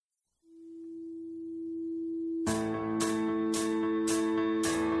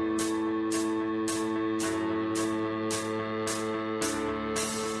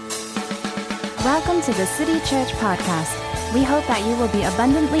Welcome to the City Church Podcast. We hope that you will be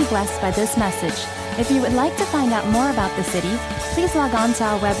abundantly blessed by this message. If you would like to find out more about the city, please log on to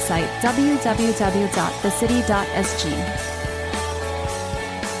our website, www.thecity.sg.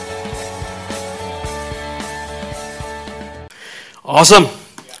 Awesome.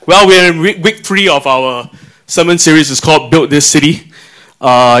 Well, we're in week 3 of our sermon series. It's called Build This City.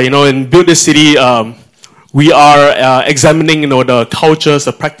 In Build This City, we are examining, the cultures,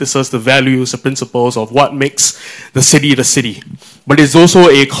 the practices, the values, the principles of what makes the city the city. But it's also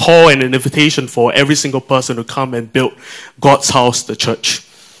a call and an invitation for every single person to come and build God's house, the church.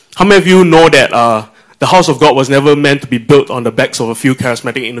 How many of you know that the house of God was never meant to be built on the backs of a few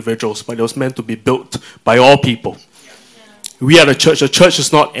charismatic individuals, but it was meant to be built by all people? We are the church. The church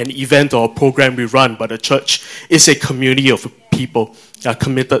is not an event or a program we run, but the church is a community of people that are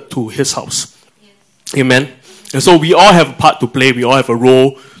committed to His house. Amen. And so we all have a part to play. We all have a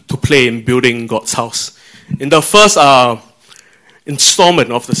role to play in building God's house. In the first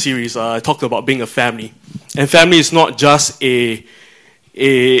installment of the series, I talked about being a family. And family is not just a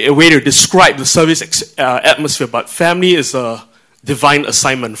way to describe the service atmosphere, but family is a divine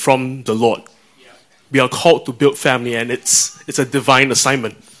assignment from the Lord. We are called to build family, and it's a divine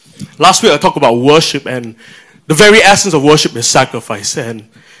assignment. Last week I talked about worship, and the very essence of worship is sacrifice. And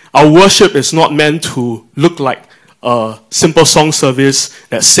our worship is not meant to look like a simple song service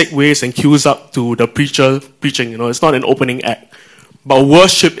that segues and cues up to the preacher preaching. It's not an opening act. But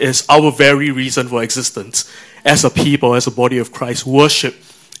worship is our very reason for existence. As a people, as a body of Christ, worship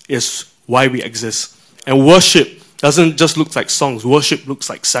is why we exist. And worship doesn't just look like songs. Worship looks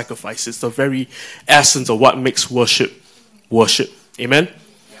like sacrifice. It's the very essence of what makes worship worship. Amen?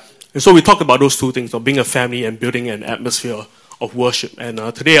 And so we talked about those two things, of being a family and building an atmosphere of worship. And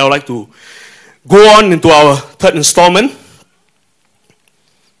today I would like to go on into our third installment.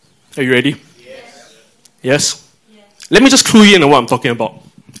 Are you ready? Yes? Let me just clue you in on what I'm talking about.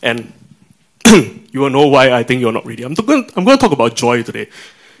 And you will know why I think you're not ready. I'm going to talk about joy today.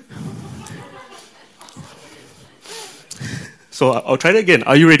 So I'll try it again.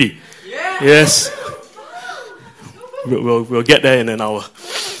 Are you ready? Yes. We'll get there in an hour.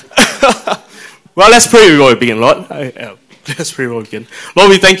 Well, let's pray before we begin, Lord. Let's pray before we begin. Lord,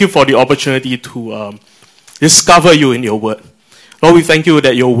 we thank you for the opportunity to discover you in your word. Lord, we thank you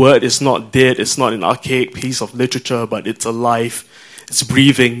that your word is not dead, it's not an archaic piece of literature, but it's alive, it's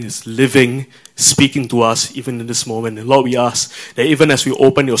breathing, it's living, speaking to us even in this moment. And Lord, we ask that even as we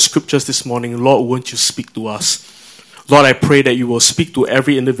open your scriptures this morning, Lord, won't you speak to us? Lord, I pray that you will speak to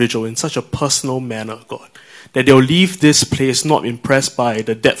every individual in such a personal manner, God, that they'll leave this place not impressed by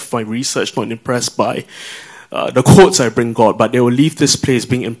the depth of my research, not impressed by the quotes I bring, God, but they will leave this place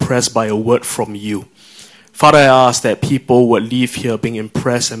being impressed by a word from you. Father, I ask that people would leave here being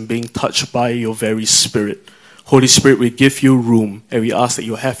impressed and being touched by your very Spirit. Holy Spirit, we give you room, and we ask that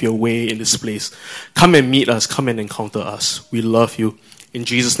you have your way in this place. Come and meet us, come and encounter us. We love you. In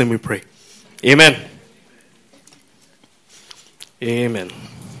Jesus' name we pray. Amen. Amen.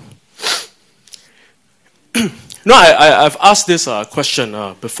 I've asked this question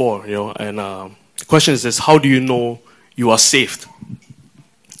before, and the question is this: how do you know you are saved?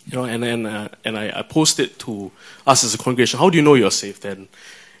 And I posted to us as a congregation, how do you know you're saved? And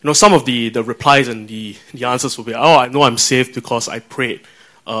some of the replies and the answers will be, I know I'm saved because I prayed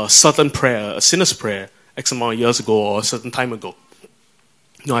a certain prayer, a sinner's prayer, X amount of years ago or a certain time ago.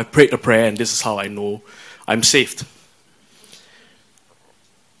 I prayed a prayer and this is how I know I'm saved.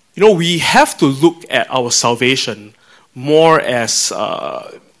 We have to look at our salvation more as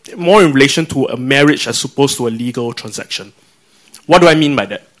more in relation to a marriage as opposed to a legal transaction. What do I mean by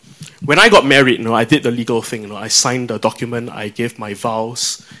that? When I got married, I did the legal thing. I signed the document, I gave my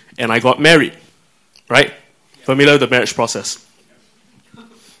vows, and I got married. Right? Familiar with the marriage process?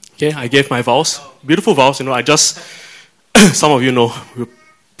 Okay, I gave my vows. Beautiful vows. I just, some of you know, we're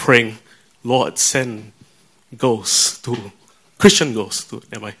praying, Lord, send Christian ghosts to,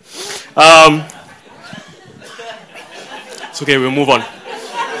 never mind. It's okay, we'll move on.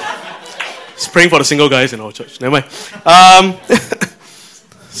 Just praying for the single guys in our church. Never mind.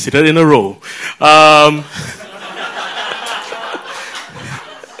 Seated in a row.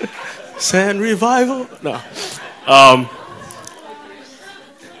 Send revival. No.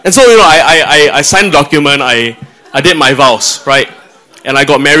 And so, I signed the document, I did my vows, right? And I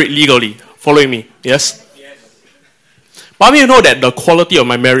got married legally. Following me, yes? But you know that the quality of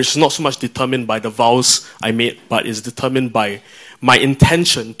my marriage is not so much determined by the vows I made, but is determined by my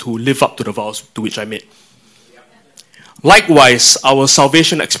intention to live up to the vows to which I made. Likewise, our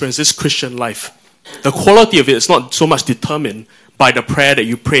salvation experience, this Christian life, the quality of it is not so much determined by the prayer that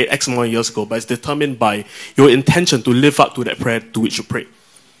you prayed X amount of years ago, but it's determined by your intention to live up to that prayer to which you prayed.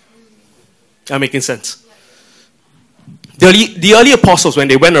 That making sense? The early apostles, when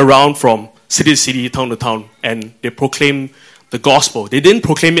they went around from city to city, town to town, and they proclaimed the gospel, they didn't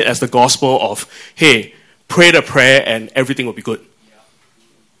proclaim it as the gospel of, hey, pray the prayer and everything will be good.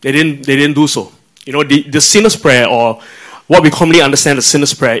 They didn't do so. You know, the sinner's prayer, or what we commonly understand as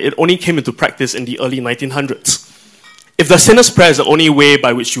sinner's prayer, it only came into practice in the early 1900s. If the sinner's prayer is the only way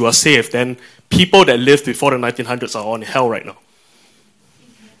by which you are saved, then people that lived before the 1900s are on hell right now.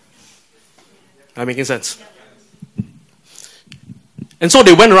 Am I making sense? And so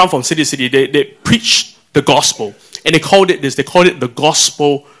they went around from city to city. They preached the gospel, and they called it the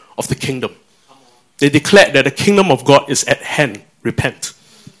gospel of the kingdom. They declared that the kingdom of God is at hand. Repent.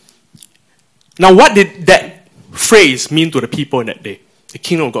 Now, what did that phrase mean to the people in that day? The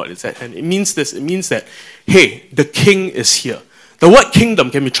kingdom of God is at hand. It means this. It means that, hey, the king is here. The word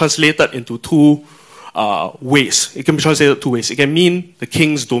kingdom can be translated into two ways. It can be translated two ways. It can mean the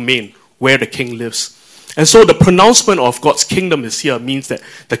king's domain, where the king lives. And so the pronouncement of God's kingdom is here means that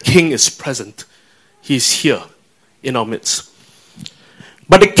the king is present. He is here in our midst.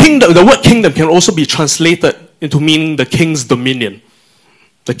 But the word kingdom can also be translated into meaning the king's dominion,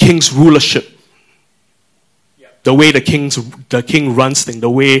 the king's rulership, the way the king runs things, the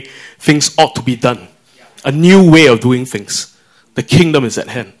way things ought to be done, a new way of doing things. The kingdom is at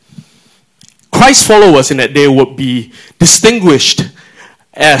hand. Christ's followers in that day would be distinguished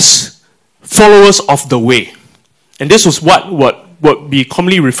as followers of the way. And this was what we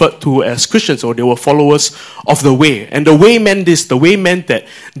commonly referred to as Christians, or they were followers of the way. And the way meant this. The way meant that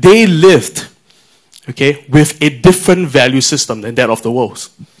they lived, with a different value system than that of the world.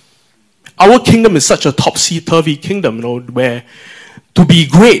 Our kingdom is such a topsy-turvy kingdom, where to be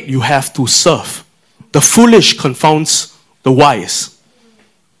great, you have to serve. The foolish confounds the wise.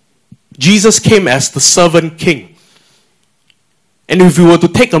 Jesus came as the servant king. And if we were to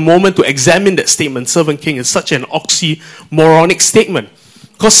take a moment to examine that statement, servant king is such an oxymoronic statement.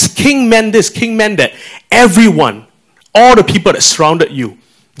 Because king meant this. King meant that everyone, all the people that surrounded you,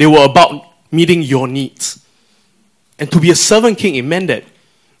 they were about meeting your needs. And to be a servant king, it meant that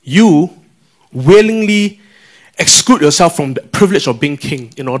you willingly exclude yourself from the privilege of being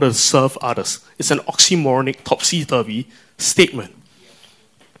king in order to serve others. It's an oxymoronic, topsy-turvy statement.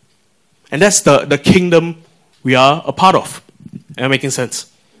 And that's the kingdom we are a part of. Am I making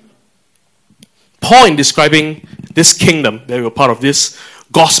sense? Paul, in describing this kingdom that we're part of, this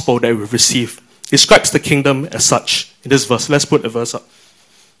gospel that we've received, describes the kingdom as such in this verse. Let's put the verse up.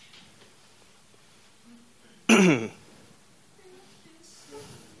 Do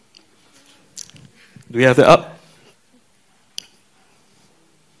we have it up?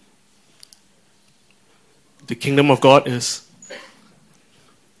 The kingdom of God is...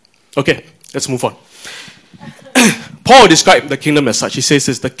 Okay, let's move on. Paul described the kingdom as such. He says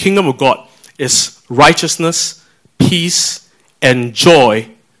this: the kingdom of God is righteousness, peace, and joy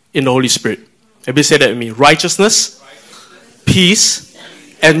in the Holy Spirit. Everybody say that with me. Righteousness, peace,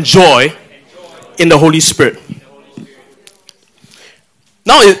 and joy in the Holy Spirit.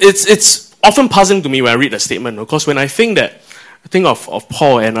 Now, it's often puzzling to me when I read that statement, because when I think of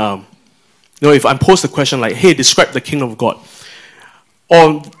Paul, and if I'm posed a question like, hey, describe the kingdom of God,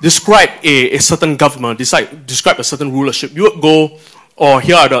 or describe a certain government, describe a certain rulership, you would go,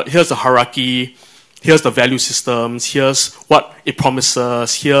 here's the hierarchy, here's the value systems, here's what it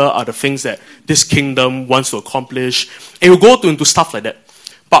promises, here are the things that this kingdom wants to accomplish. And you go into stuff like that.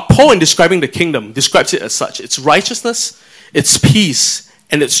 But Paul, in describing the kingdom, describes it as such. It's righteousness, it's peace,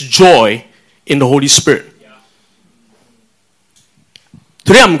 and it's joy in the Holy Spirit.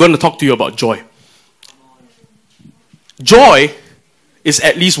 Today I'm going to talk to you about joy. Joy is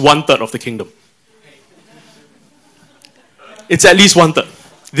at least 1/3 of the kingdom. It's at least 1/3.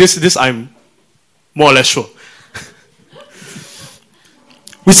 This I'm more or less sure.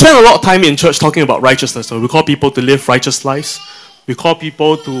 We spend a lot of time in church talking about righteousness. So we call people to live righteous lives. We call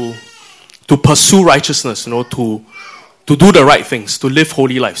people to pursue righteousness, to do the right things, to live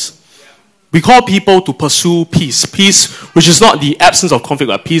holy lives. We call people to pursue peace. Peace, which is not the absence of conflict,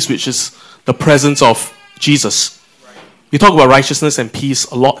 but peace, which is the presence of Jesus. We talk about righteousness and peace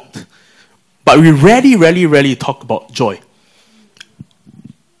a lot. But we rarely talk about joy.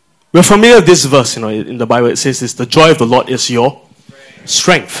 We're familiar with this verse, in the Bible. It says this: the joy of the Lord is your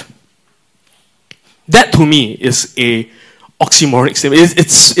strength. That, to me, is a oxymoronic statement.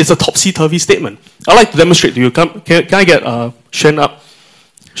 It's a topsy-turvy statement. I'd like to demonstrate to you. Can I get Shen up?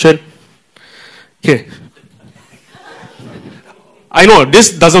 Shen? Okay. I know,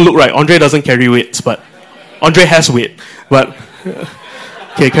 this doesn't look right. Andre doesn't carry weights, but Andre has weight. But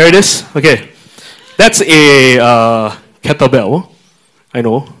Okay, carry this. Okay. That's a kettlebell. I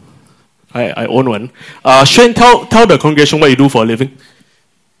know. I own one. Shane, tell the congregation what you do for a living.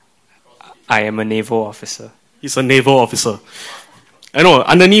 I am a naval officer. He's a naval officer. I know,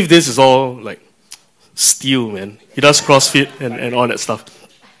 underneath this is all like steel, man. He does CrossFit and all that stuff.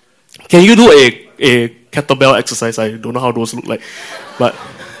 Can you do a kettlebell exercise? I don't know how those look like. But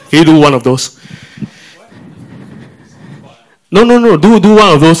can you do one of those? No. Do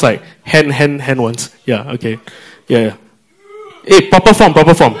one of those like hand ones. Yeah, okay. Yeah. Hey, proper form.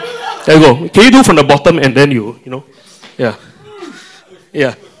 There you go. Can you do from the bottom and then you know? Yeah.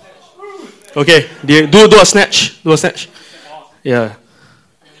 Yeah. Okay. Do a snatch. Do a snatch. Yeah.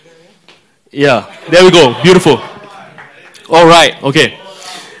 Yeah. There we go. Beautiful. All right. Okay.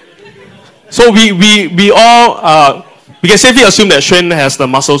 So we all we can safely assume that Xuan has the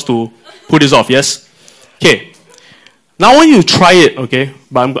muscles to pull this off. Yes. Okay. Now I want you to try it. Okay.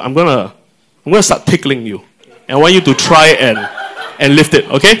 But I'm gonna start tickling you. And I want you to try and lift it.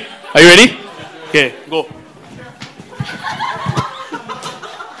 Okay. Are you ready? Okay. Go.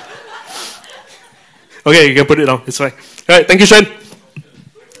 Okay, you can put it down. It's fine. All right, thank you, Xuan.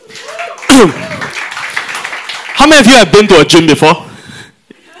 How many of you have been to a gym before?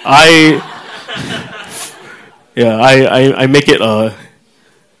 I make it a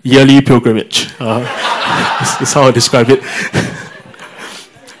yearly pilgrimage. That's how I describe it.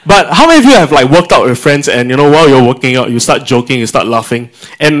 But how many of you have like worked out with friends and while you're working out, you start joking, you start laughing,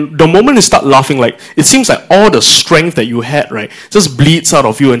 and the moment you start laughing, like it seems like all the strength that you had, right, just bleeds out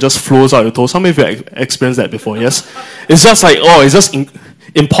of you and just flows out your toes. How many of you have experienced that before? Yes, it's just like it's just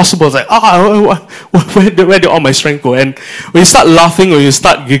impossible. It's like where did all my strength go? And when you start laughing, when you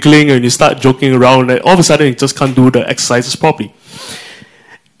start giggling, when you start joking around, like, all of a sudden you just can't do the exercises properly.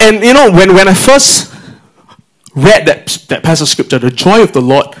 And when I first read that passage of scripture, the joy of the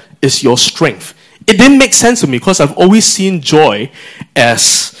Lord is your strength, it didn't make sense to me because I've always seen joy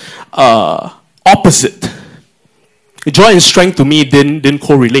as opposite. Joy and strength to me didn't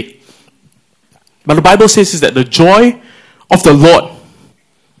correlate. But the Bible says is that the joy of the Lord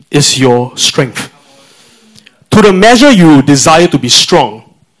is your strength. To the measure you desire to be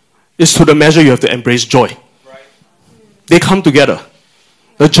strong is to the measure you have to embrace joy. They come together.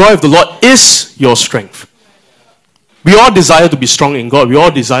 The joy of the Lord is your strength. We all desire to be strong in God. We all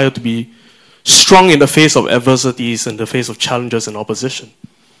desire to be strong in the face of adversities, in the face of challenges and opposition.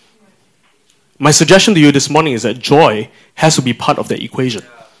 My suggestion to you this morning is that joy has to be part of the equation.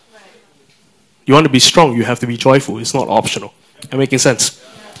 You want to be strong, you have to be joyful. It's not optional. Am I making sense?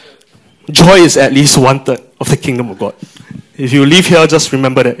 Joy is at least 1/3 of the kingdom of God. If you leave here, just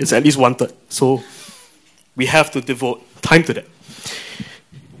remember that it's at least 1/3. So we have to devote time to that.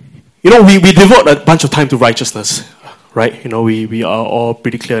 We devote a bunch of time to righteousness. Right? We are all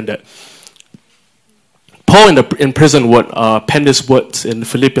pretty clear on that. Paul in prison penned these words in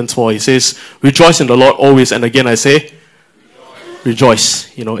Philippians 4. He says, "Rejoice in the Lord always." And again I say, rejoice.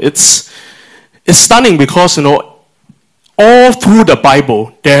 It's stunning because all through the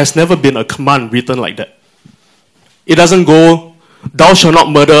Bible there has never been a command written like that. It doesn't go, "Thou shalt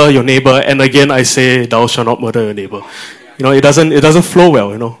not murder your neighbor," and again I say, "Thou shalt not murder your neighbor." It doesn't flow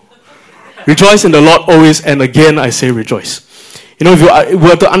well. Rejoice in the Lord always, and again I say rejoice. If you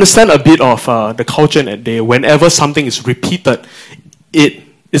were to understand a bit of the culture in that day, whenever something is repeated, it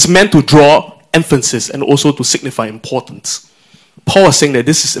is meant to draw emphasis and also to signify importance. Paul is saying that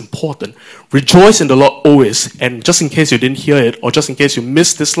this is important. Rejoice in the Lord always, and just in case you didn't hear it, or just in case you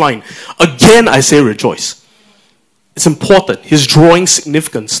missed this line, again I say rejoice. It's important. He's drawing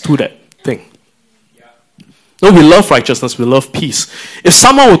significance to that thing. No, we love righteousness, we love peace. If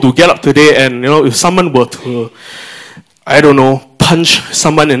someone were to get up today and, if someone were to, punch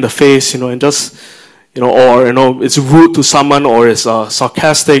someone in the face, and just, or, it's rude to someone, or it's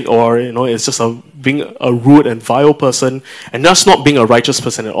sarcastic, or, it's just being a rude and vile person, and just not being a righteous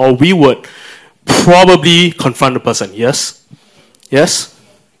person at all, we would probably confront the person, yes? Yes?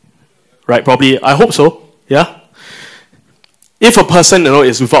 Right, probably, I hope so, yeah? If a person,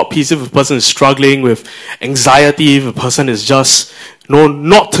 is without peace, if a person is struggling with anxiety, if a person is just,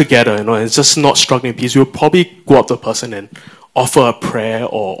 not together, it's just not struggling with peace, we'll probably go up to a person and offer a prayer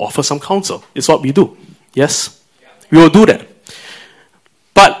or offer some counsel. It's what we do. Yes? We will do that.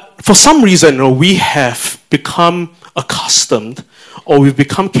 But for some reason, we have become accustomed or we've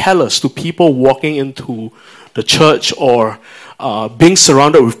become callous to people walking into the church or being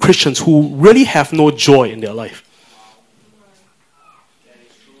surrounded with Christians who really have no joy in their life.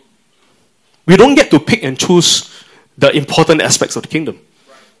 We don't get to pick and choose the important aspects of the kingdom.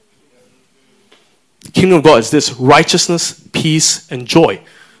 Kingdom of God is this: righteousness, peace, and joy.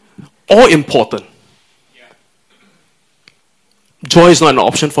 All important. Joy is not an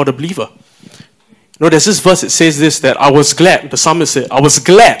option for the believer. There's this verse, it says this, that I was glad, the psalmist said, I was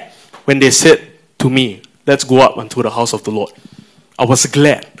glad when they said to me, let's go up unto the house of the Lord. I was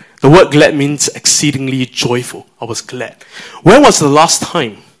glad. The word glad means exceedingly joyful. I was glad. When was the last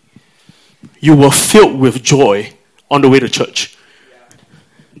time you were filled with joy on the way to church?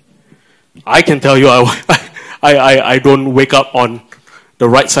 I can tell you, I don't wake up on the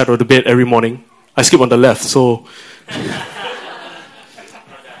right side of the bed every morning. I sleep on the left, so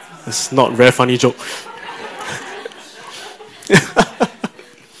it's not a very funny joke.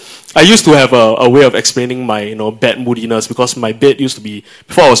 I used to have a way of explaining my bad moodiness, because my bed used to be,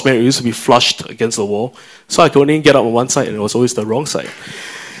 before I was married, it used to be flushed against the wall. So I could only get up on one side and it was always the wrong side.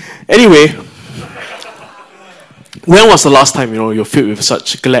 Anyway, when was the last time you're filled with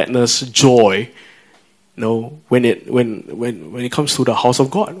such gladness, joy, when it comes to the house of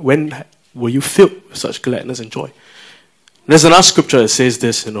God? When were you filled with such gladness and joy? There's another scripture that says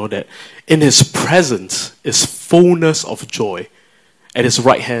this, that in his presence is fullness of joy. At his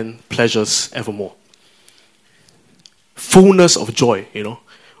right hand, pleasures evermore. Fullness of joy,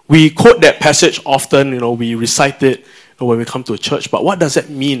 We quote that passage often, we recite it when we come to a church. But what does that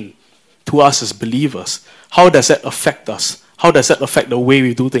mean to us as believers? How does that affect us? How does that affect the way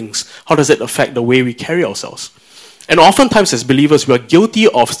we do things? How does it affect the way we carry ourselves? And oftentimes as believers, we are guilty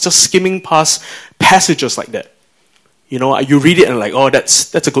of just skimming past passages like that. You read it and like, oh,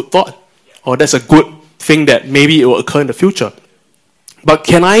 that's a good thought. Or that's a good thing that maybe it will occur in the future. But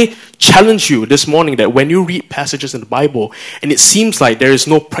can I challenge you this morning that when you read passages in the Bible and it seems like there is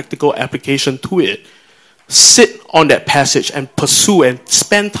no practical application to it, sit on that passage and pursue and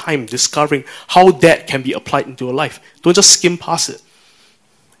spend time discovering how that can be applied into your life. Don't just skim past it.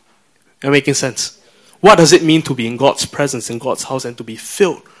 Am I making sense? What does it mean to be in God's presence, in God's house, and to be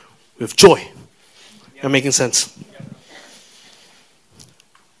filled with joy? Am I making sense?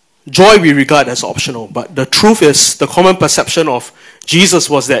 Joy we regard as optional, but the truth is, the common perception of Jesus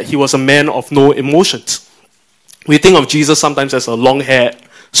was that he was a man of no emotions. We think of Jesus sometimes as a long-haired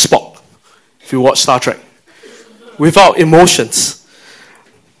Spock, if you watch Star Trek, without emotions.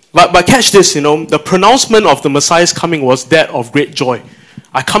 But catch this, the pronouncement of the Messiah's coming was that of great joy.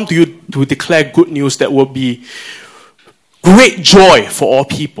 I come to you to declare good news that will be great joy for all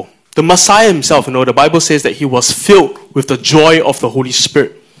people. The Messiah himself, the Bible says that he was filled with the joy of the Holy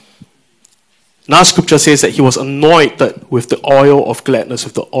Spirit. Now scripture says that he was anointed with the oil of gladness,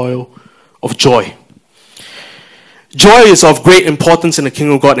 with the oil of joy. Joy is of great importance in the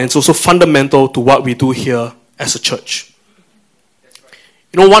kingdom of God, and it's also fundamental to what we do here as a church.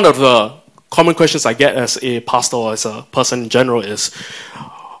 One of the common questions I get as a pastor or as a person in general is,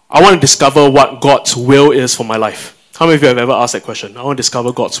 I want to discover what God's will is for my life. How many of you have ever asked that question? I want to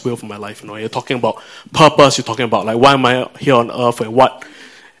discover God's will for my life. You're talking about purpose, you're talking about why am I here on earth, and what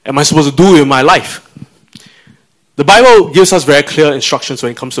am I supposed to do in my life? The Bible gives us very clear instructions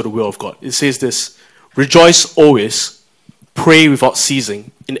when it comes to the will of God. It says this: rejoice always, pray without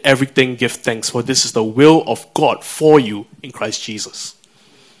ceasing, in everything give thanks, for this is the will of God for you in Christ Jesus.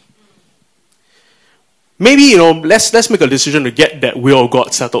 Maybe, let's make a decision to get that will of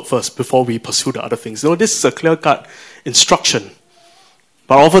God settled first before we pursue the other things. This is a clear-cut instruction.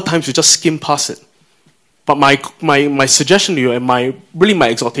 But oftentimes we just skim past it. But my suggestion to you and my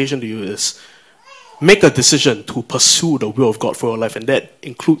exhortation to you is make a decision to pursue the will of God for your life, and that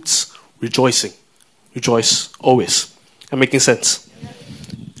includes rejoicing. Rejoice always. Am I making sense?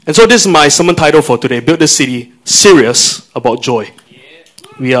 And so this is my sermon title for today: Build This City, Serious About Joy.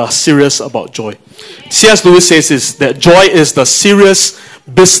 We are serious about joy. C.S. Lewis says this, that joy is the serious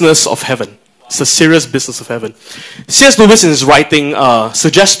business of heaven. It's the serious business of heaven. C.S. Lewis in his writing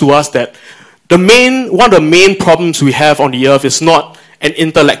suggests to us that one of the main problems we have on the earth is not an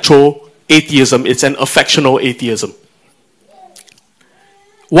intellectual atheism, it's an affectional atheism.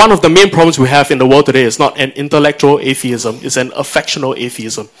 One of the main problems we have in the world today is not an intellectual atheism, it's an affectional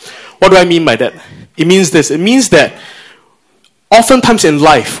atheism. What do I mean by that? It means this. It means that oftentimes in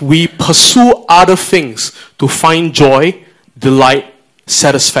life, we pursue other things to find joy, delight,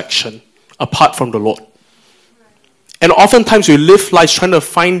 satisfaction apart from the Lord. And oftentimes we live lives trying to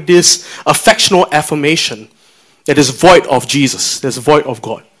find this affectional affirmation that is void of Jesus, that's void of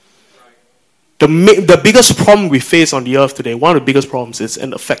God. The biggest problem we face on the earth today, one of the biggest problems, is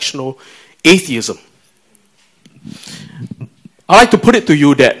an affectional atheism. I like to put it to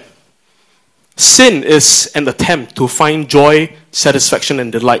you that sin is an attempt to find joy, satisfaction,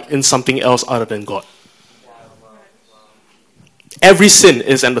 and delight in something else other than God. Every sin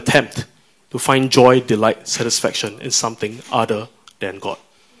is an attempt to find joy, delight, satisfaction in something other than God.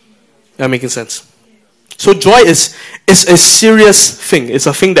 That making sense? So joy is a serious thing. It's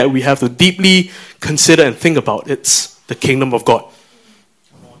a thing that we have to deeply consider and think about. It's the kingdom of God.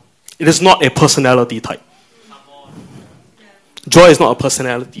 It is not a personality type. Joy is not a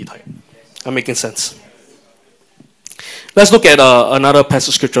personality type. That making sense? Let's look at another passage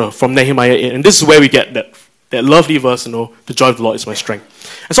of scripture from Nehemiah 8. And this is where we get that lovely verse, the joy of the Lord is my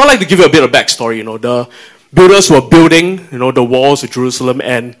strength. And so I'd like to give you a bit of backstory. The builders were building, the walls of Jerusalem,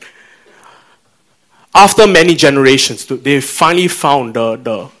 and after many generations, they finally found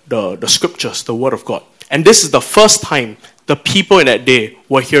the scriptures, the word of God. And this is the first time the people in that day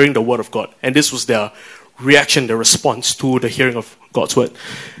were hearing the word of God. And this was their reaction, their response to the hearing of God's word.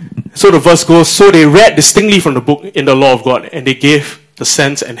 So the verse goes, so they read distinctly from the book in the law of God, and they gave the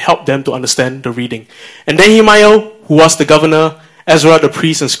sense and helped them to understand the reading. And then Nehemiah, who was the governor, Ezra the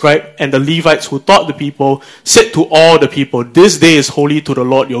priest and scribe, and the Levites who taught the people, said to all the people, this day is holy to the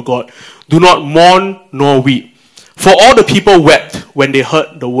Lord your God. Do not mourn nor weep. For all the people wept when they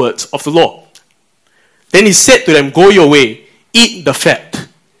heard the words of the law. Then he said to them, go your way, eat the fat.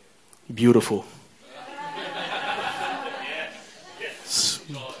 Beautiful.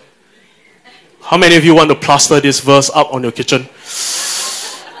 How many of you want to plaster this verse up on your kitchen?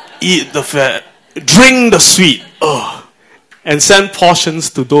 Eat the fat, drink the sweet, and send portions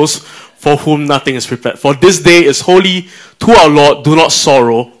to those for whom nothing is prepared. For this day is holy to our Lord. Do not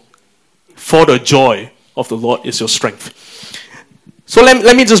sorrow, for the joy of the Lord is your strength. So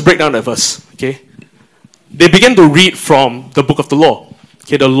let me just break down that verse. Okay, they began to read from the book of the law.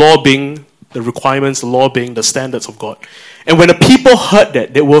 Okay, the law being the requirements, the law being the standards of God. And when the people heard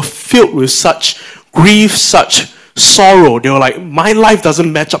that, they were filled with such grief, such sorrow. They were like, my life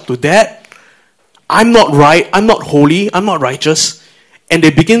doesn't match up to that. I'm not right. I'm not holy. I'm not righteous. And they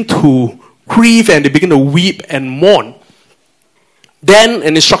begin to grieve and they begin to weep and mourn. Then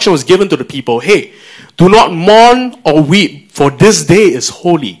an instruction was given to the people, hey, do not mourn or weep, for this day is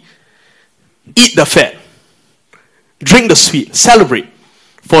holy. Eat the fat. Drink the sweet. Celebrate.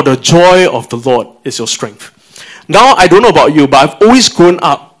 For the joy of the Lord is your strength. Now, I don't know about you, but I've always grown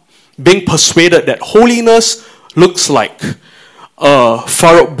up being persuaded that holiness looks like a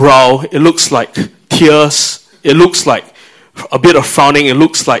furrowed brow. It looks like tears. It looks like a bit of frowning. It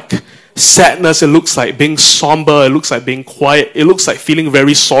looks like sadness. It looks like being somber. It looks like being quiet. It looks like feeling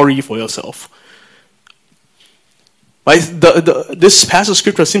very sorry for yourself. But this passage of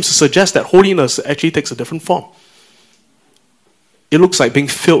scripture seems to suggest that holiness actually takes a different form. It looks like being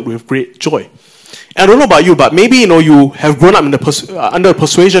filled with great joy. And I don't know about you, but maybe you have grown up in under the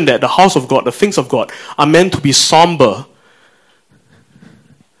persuasion that the house of God, the things of God, are meant to be somber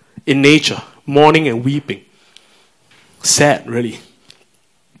in nature, mourning and weeping. Sad, really.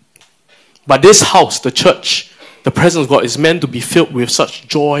 But this house, the church, the presence of God is meant to be filled with such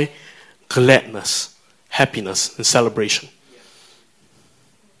joy, gladness, happiness, and celebration.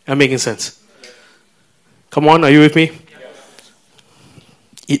 Am I making sense? Come on, are you with me?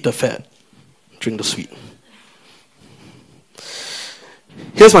 Eat the fat, drink the sweet.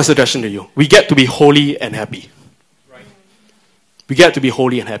 Here's my suggestion to you. We get to be holy and happy. Right. We get to be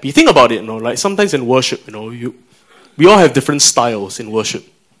holy and happy. Think about it, like sometimes in worship, we all have different styles in worship.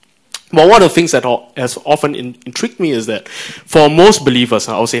 But one of the things that has often intrigued me is that for most believers,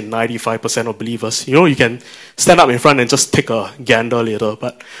 I would say 95% of believers, you can stand up in front and just take a gander later.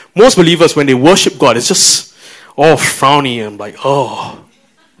 But most believers, when they worship God, it's just all frowny and like, oh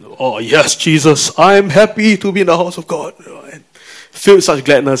yes, Jesus, I'm happy to be in the house of God. And filled with such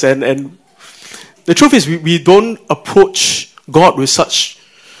gladness. And the truth is, we don't approach God with such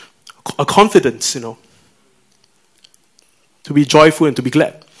a confidence, to be joyful and to be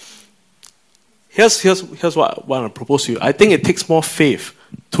glad. Here's what I want to propose to you. I think it takes more faith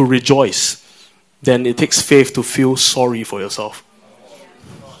to rejoice than it takes faith to feel sorry for yourself.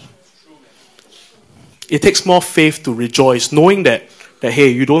 It takes more faith to rejoice, knowing that hey,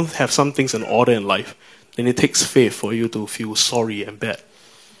 you don't have some things in order in life. Then it takes faith for you to feel sorry and bad.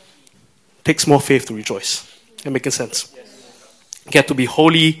 It takes more faith to rejoice. That making sense? You get to be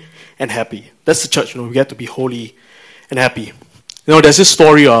holy and happy. That's the church, we get to be holy and happy. There's this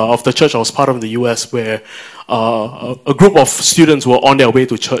story of the church I was part of in the US where a group of students were on their way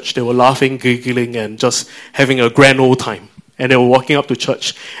to church. They were laughing, giggling, and just having a grand old time. And they were walking up to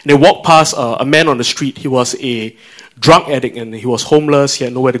church. And they walked past a man on the street. He was a drug addict and he was homeless. He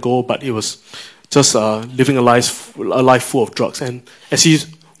had nowhere to go, but he was just living a life full of drugs. And as he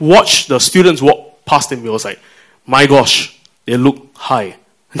watched the students walk past him, he was like, my gosh, they look high.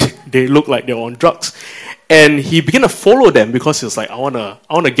 They look like they're on drugs. And he began to follow them because he was like, I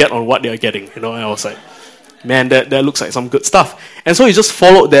wanna get on what they're getting, And I was like, man, that looks like some good stuff. And so he just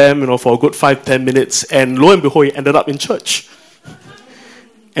followed them, for a good 5-10 minutes, and lo and behold, he ended up in church.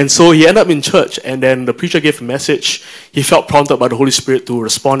 And so he ended up in church, and then the preacher gave a message. He felt prompted by the Holy Spirit to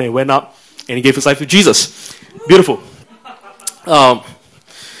respond, and he went up and he gave his life to Jesus. Beautiful.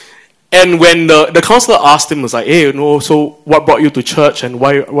 And when the counselor asked him, was like, hey, so what brought you to church and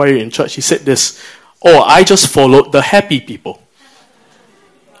why are you in church? He said this, I just followed the happy people.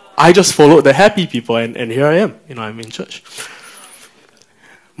 I just followed the happy people, and here I am. I'm in church.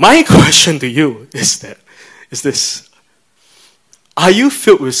 My question to you is this. Are you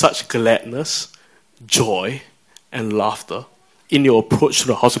filled with such gladness, joy, and laughter in your approach to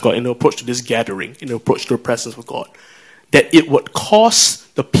the house of God, in your approach to this gathering, in your approach to the presence of God, that it would cause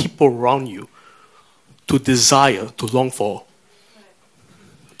the people around you to desire, to long for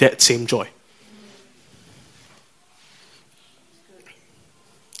that same joy?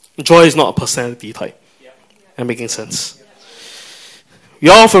 Joy is not a personality type. That making sense?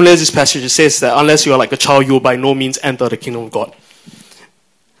 You're all familiar with this passage. It says that unless you are like a child, you will by no means enter the kingdom of God.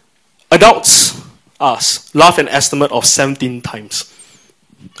 Adults, us, laugh an estimate of 17 times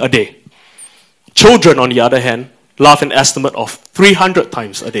a day. Children, on the other hand, laugh an estimate of 300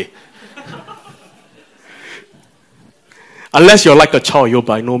 times a day. Unless you're like a child, you'll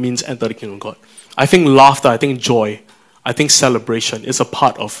by no means enter the kingdom of God. I think laughter, I think joy, I think celebration is a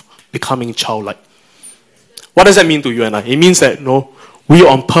part of becoming childlike. What does that mean to you and I? It means that we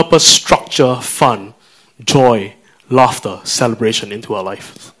on purpose structure fun, joy, laughter, celebration into our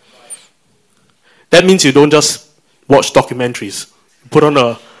lives. That means you don't just watch documentaries. Put on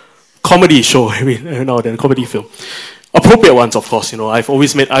a comedy show every now and then, comedy film. Appropriate ones, of course.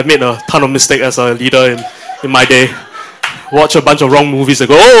 I've made a ton of mistakes as a leader in my day. Watch a bunch of wrong movies and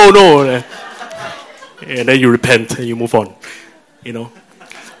go, oh no, and then you repent and you move on.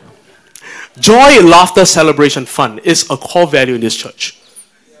 Joy, laughter, celebration, fun is a core value in this church.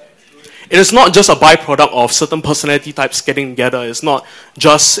 It is not just a byproduct of certain personality types getting together. It's not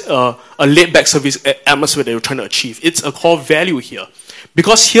just a laid-back service atmosphere that you're trying to achieve. It's a core value here.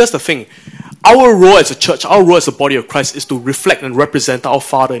 Because here's the thing. Our role as a church, our role as a body of Christ is to reflect and represent our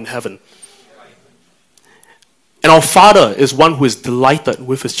Father in heaven. And our Father is one who is delighted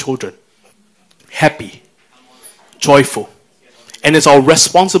with his children. Happy. Joyful. And it's our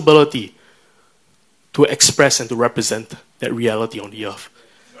responsibility to express and to represent that reality on the earth.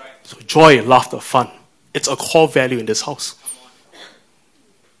 So joy, laughter, fun. It's a core value in this house.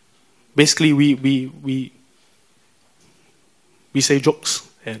 Basically, we say jokes,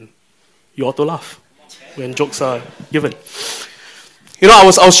 and you ought to laugh when jokes are given. I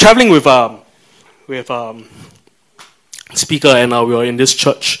was traveling with speaker, and we were in this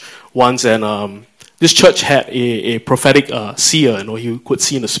church once, and this church had a prophetic seer. He could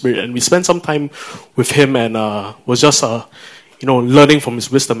see in the spirit, and we spent some time with him, and was just learning from his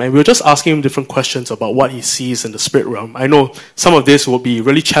wisdom. And we were just asking him different questions about what he sees in the spirit realm. I know some of this will be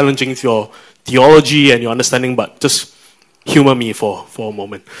really challenging to your theology and your understanding, but just humor me for a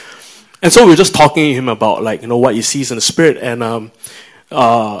moment. And so we were just talking to him about what he sees in the spirit. And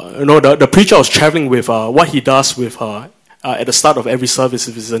the preacher I was traveling with, what he does with at the start of every service,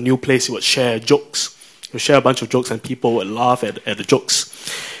 if it's a new place, he would share jokes. He would share a bunch of jokes, and people would laugh at the jokes.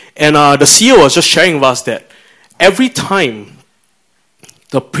 And the CEO was just sharing with us that every time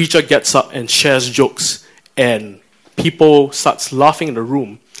the preacher gets up and shares jokes and people starts laughing in the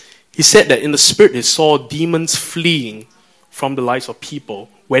room, he said that in the spirit they saw demons fleeing from the lives of people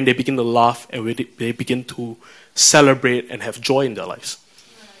when they begin to laugh and when they begin to celebrate and have joy in their lives.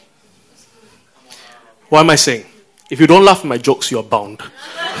 What am I saying? If you don't laugh at my jokes, you're bound.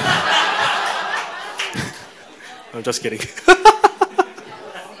 I'm just kidding.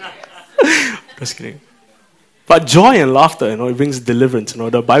 Just kidding. But joy and laughter, it brings deliverance.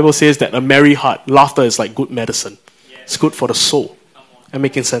 The Bible says that a merry heart, laughter is like good medicine. It's good for the soul. Am I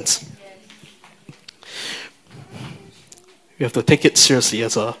making sense? We have to take it seriously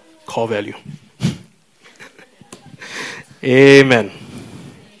as a core value. Amen.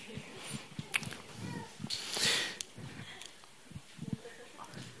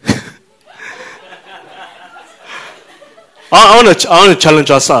 I want to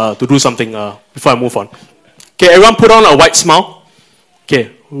challenge us to do something before I move on. Okay, everyone put on a white smile.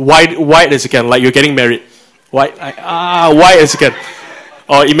 Okay, white as you can, like you're getting married. White as you can.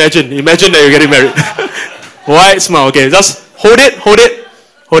 Or imagine that you're getting married. White smile. Okay, just hold it.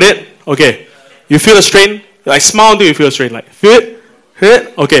 Okay, you feel the strain. Like smile until you feel the strain. Like feel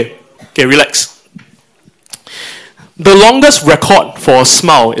it. Okay, relax. The longest record for a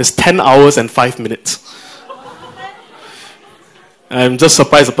smile is 10 hours and 5 minutes. I'm just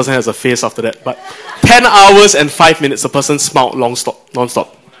surprised the person has a face after that. But 10 hours and 5 minutes, the person smiled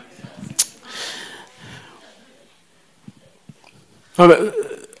non-stop.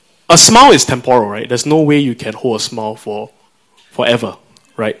 A smile is temporal, right? There's no way you can hold a smile forever,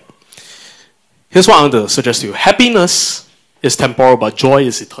 right? Here's what I want to suggest to you. Happiness is temporal, but joy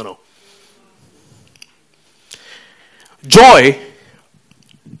is eternal. Joy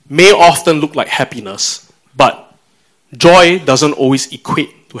may often look like happiness, but joy doesn't always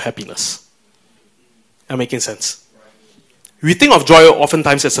equate to happiness. Am I making sense? We think of joy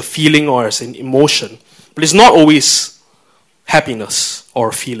oftentimes as a feeling or as an emotion, but it's not always happiness or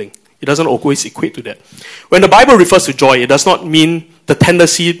a feeling. It doesn't always equate to that. When the Bible refers to joy, it does not mean the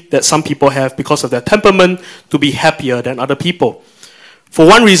tendency that some people have because of their temperament to be happier than other people. For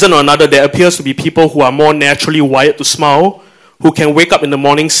one reason or another, there appears to be people who are more naturally wired to smile, who can wake up in the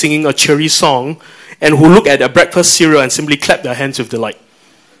morning singing a cheery song, and who look at their breakfast cereal and simply clap their hands with delight.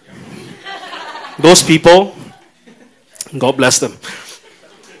 Those people, God bless them.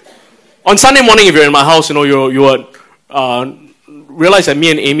 On Sunday morning, if you're in my house, you would realize that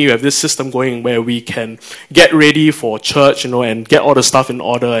me and Amy have this system going where we can get ready for church, and get all the stuff in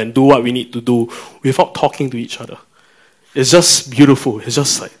order and do what we need to do without talking to each other. It's just beautiful. It's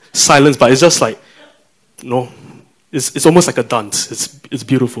just like silence, but it's just like, it's almost like a dance. It's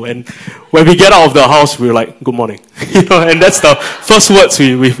beautiful. And when we get out of the house, we're like, good morning. And that's the first words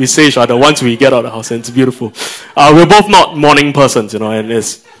we say each other once we get out of the house, and it's beautiful. We're both not morning persons, and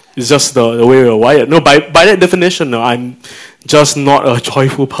it's just the way we're wired. No, by that definition, I'm just not a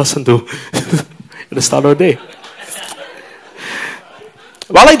joyful person at the start of the day.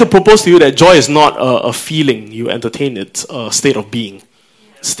 But I'd like to propose to you that joy is not a feeling you entertain, it's a state of being.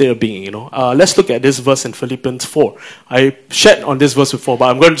 Let's look at this verse in Philippians 4. I shared on this verse before,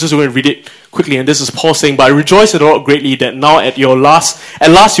 but I'm just going to read it quickly. And this is Paul saying, "But I rejoice in the Lord greatly that now at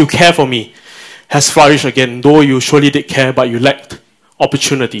last you care for me, has flourished again, though you surely did care, but you lacked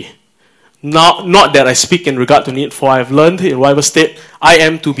opportunity. Not that I speak in regard to need, for I have learned in whatever state I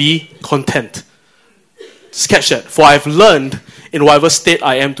am to be content." Sketch that. For I have learned in whatever state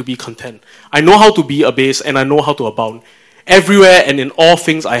I am to be content. I know how to be abased and I know how to abound. Everywhere and in all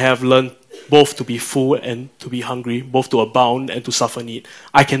things I have learned both to be full and to be hungry, both to abound and to suffer need.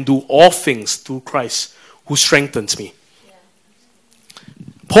 I can do all things through Christ who strengthens me.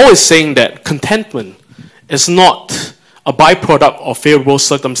 Paul is saying that contentment is not a byproduct of favorable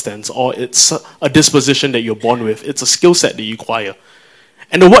circumstance, or it's a disposition that you're born with. It's a skill set that you acquire.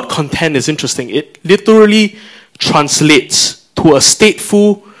 And the word content is interesting. It literally translates to a state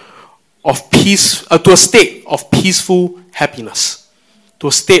of peaceful happiness. To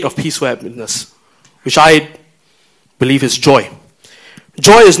a state of peaceful happiness, which I believe is joy.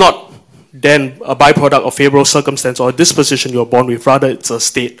 Joy is not then a byproduct of favorable circumstance or a disposition you're born with. Rather, it's a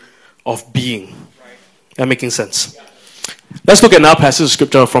state of being. That making sense? Let's look at another passage of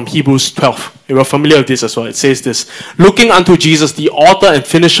scripture from Hebrews 12. You're familiar with this as well. It says this: "Looking unto Jesus, the author and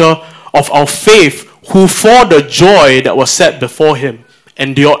finisher of our faith, who for the joy that was set before him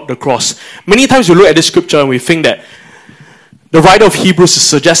endured the cross." Many times we look at this scripture and we think that the writer of Hebrews is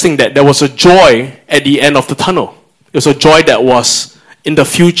suggesting that there was a joy at the end of the tunnel. It was a joy that was in the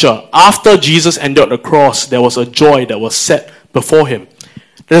future. After Jesus endured the cross, there was a joy that was set before him.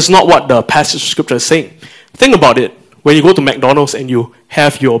 That's not what the passage of scripture is saying. Think about it. When you go to McDonald's and you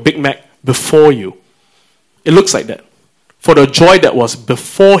have your Big Mac before you, it looks like that. For the joy that was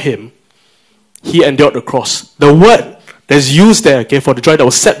before him, he endured the cross. The word that's used there, for the joy that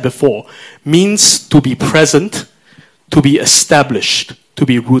was set before, means to be present, to be established, to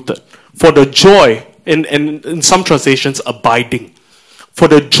be rooted. For the joy, in some translations, abiding. For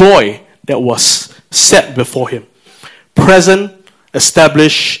the joy that was set before him. Present,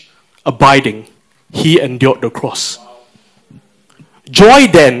 established, abiding. He endured the cross. Joy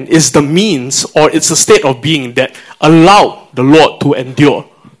then is the means, or it's a state of being that allowed the Lord to endure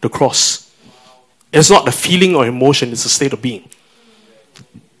the cross. It's not the feeling or emotion, it's a state of being.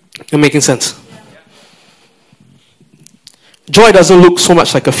 Am I making sense? Joy doesn't look so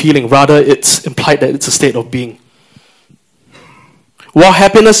much like a feeling, rather it's implied that it's a state of being. While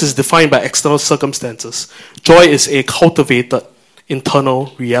happiness is defined by external circumstances, joy is a cultivated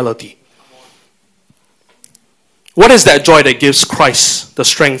internal reality. What is that joy that gives Christ the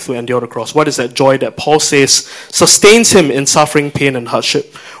strength to endure the cross? What is that joy that Paul says sustains him in suffering, pain, and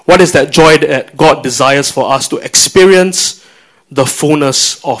hardship? What is that joy that God desires for us to experience the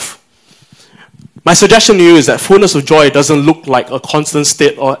fullness of? My suggestion to you is that fullness of joy doesn't look like a constant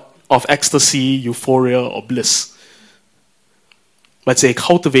state of ecstasy, euphoria, or bliss. let's say,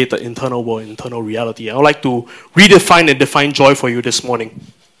 cultivate the internal world, internal reality. I would like to redefine and define joy for you this morning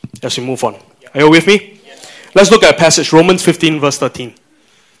as we move on. Are you with me? Let's look at a passage, Romans 15, verse 13.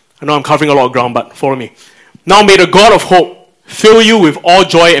 I know I'm covering a lot of ground, but follow me. Now may the God of hope fill you with all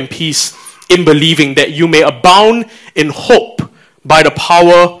joy and peace in believing, that you may abound in hope by the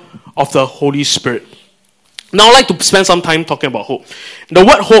power of the Holy Spirit. Now I'd like to spend some time talking about hope. The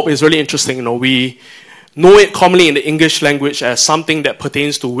word hope is really interesting. We know it commonly in the English language as something that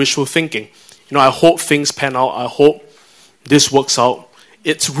pertains to wishful thinking. I hope things pan out. I hope this works out.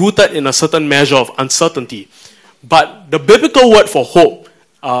 It's rooted in a certain measure of uncertainty. But the biblical word for hope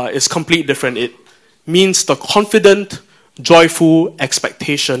is completely different. It means the confident, joyful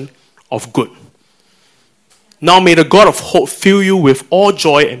expectation of good. Now may the God of hope fill you with all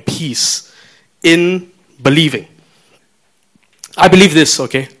joy and peace in believing. I believe this,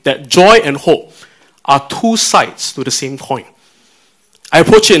 that joy and hope are two sides to the same coin. I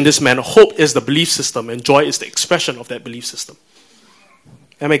approach it in this manner. Hope is the belief system and joy is the expression of that belief system.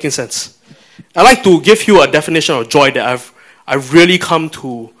 That making sense? I'd like to give you a definition of joy that I've really come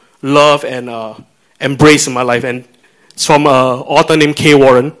to love and embrace in my life. And it's from an author named K.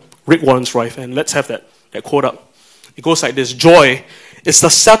 Warren, Rick Warren's wife. And let's have that quote up. It goes like this: joy is the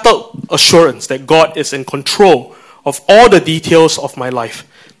settled assurance that God is in control of all the details of my life.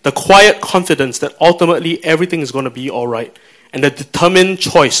 The quiet confidence that ultimately everything is going to be all right. And the determined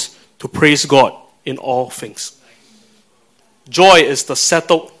choice to praise God in all things. Joy is the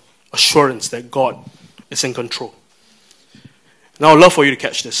settled assurance that God is in control. Now I'd love for you to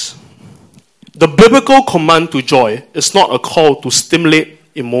catch this. The biblical command to joy is not a call to stimulate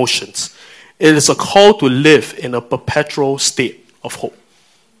emotions. It is a call to live in a perpetual state of hope.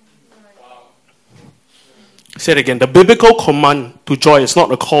 Say it again. The biblical command to joy is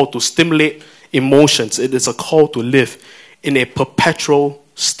not a call to stimulate emotions. It is a call to live in a perpetual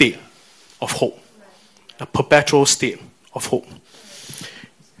state of hope. A perpetual state of hope.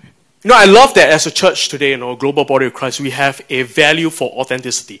 I love that as a church today, Global Body of Christ, we have a value for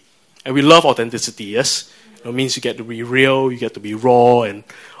authenticity. And we love authenticity, yes? It means you get to be real, you get to be raw, and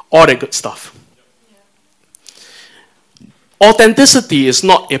all that good stuff. Authenticity is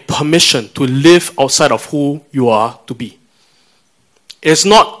not a permission to live outside of who you are to be. It's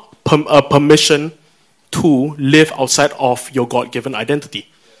not a permission to live outside of your God-given identity.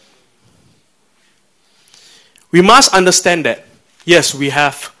 We must understand that, yes, we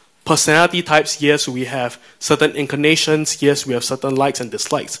have personality types, yes, we have certain inclinations, yes, we have certain likes and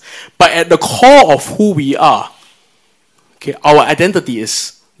dislikes. But at the core of who we are, our identity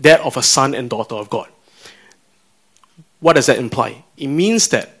is that of a son and daughter of God. What does that imply? It means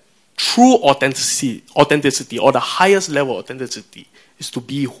that true authenticity, or the highest level of authenticity, is to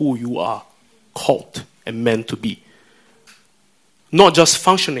be who you are called and meant to be. Not just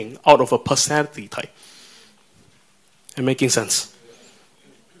functioning out of a personality type. And making sense?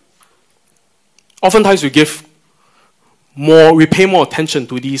 Oftentimes we pay more attention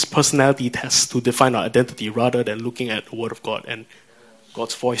to these personality tests to define our identity rather than looking at the Word of God and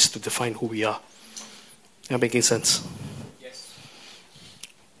God's voice to define who we are. Am I making sense? Yes.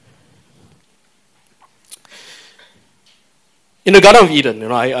 In the Garden of Eden,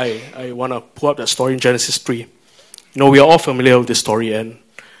 I want to pull up that story in Genesis 3. We are all familiar with this story, and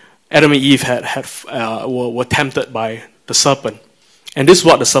Adam and Eve were tempted by the serpent. And this is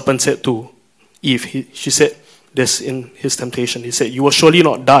what the serpent said to Eve. She said this in his temptation. He said, "You will surely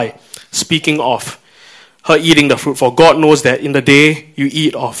not die," speaking of her eating the fruit. "For God knows that in the day you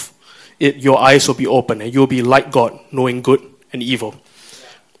eat of it, your eyes will be open, and you will be like God, knowing good and evil."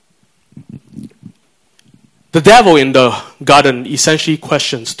 The devil in the garden essentially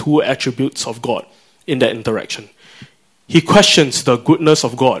questions two attributes of God in that interaction. He questions the goodness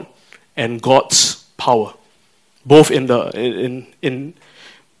of God and God's power, both at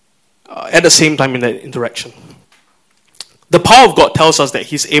the same time in that interaction. The power of God tells us that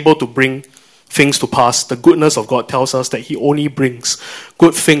He's able to bring things to pass. The goodness of God tells us that He only brings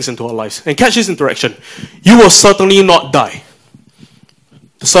good things into our lives. And catch this interaction. You will certainly not die.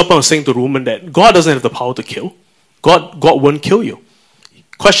 The serpent was saying to the woman that God doesn't have the power to kill. God won't kill you. He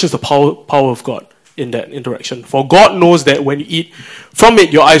questions the power of God in that interaction. For God knows that when you eat from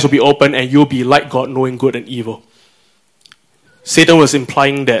it, your eyes will be open and you'll be like God, knowing good and evil. Satan was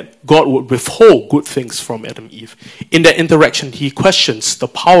implying that God would withhold good things from Adam and Eve. In that interaction, he questions the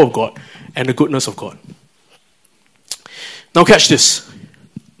power of God and the goodness of God. Now catch this.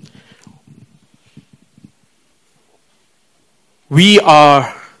 We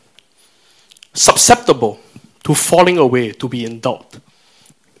are susceptible to falling away, to be in doubt,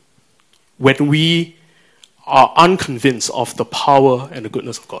 when we are unconvinced of the power and the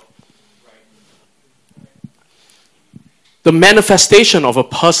goodness of God. The manifestation of a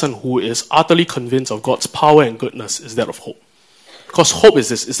person who is utterly convinced of God's power and goodness is that of hope. Because hope is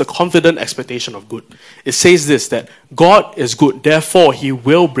this, it's a confident expectation of good. It says this, that God is good, therefore He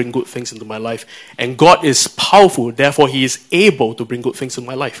will bring good things into my life. And God is powerful, therefore He is able to bring good things into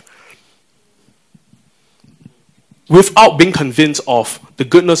my life. Without being convinced of the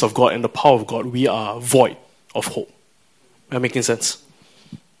goodness of God and the power of God, we are void of hope. Am I making sense?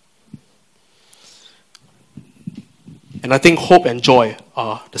 And I think hope and joy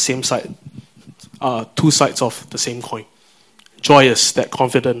are the same side, two sides of the same coin. Joy is that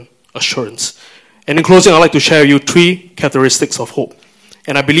confident assurance. And in closing, I'd like to share with you 3 characteristics of hope.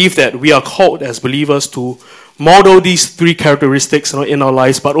 And I believe that we are called as believers to model these 3 characteristics in our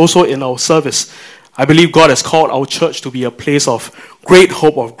lives, but also in our service. I believe God has called our church to be a place of great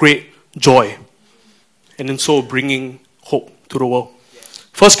hope, of great joy, and in so bringing hope to the world.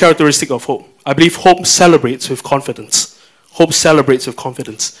 First characteristic of hope. I believe hope celebrates with confidence. Hope celebrates with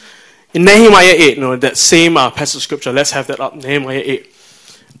confidence. In Nehemiah 8, that same passage of scripture, let's have that up, Nehemiah 8.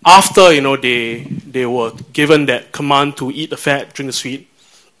 After, they were given that command to eat the fat, drink the sweet,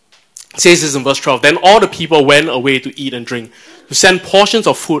 it says this in verse 12, then all the people went away to eat and drink, to send portions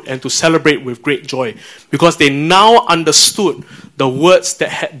of food and to celebrate with great joy, because they now understood the words that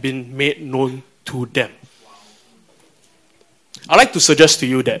had been made known to them. I'd like to suggest to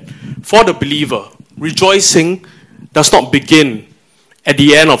you that for the believer, rejoicing does not begin at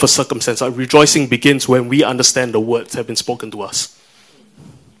the end of a circumstance. Rejoicing begins when we understand the words that have been spoken to us.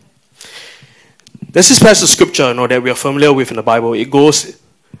 There's this passage of scripture that we are familiar with in the Bible. It goes,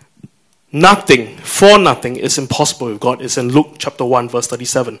 nothing is impossible with God. It's in Luke chapter 1, verse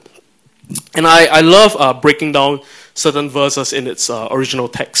 37. And I love breaking down certain verses in its original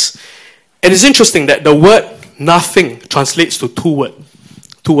text. And it's interesting that the word nothing translates to two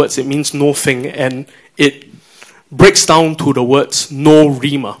words. It means no thing, and it breaks down to the words no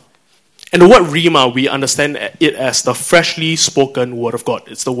rhema. And the word rhema, we understand it as the freshly spoken word of God.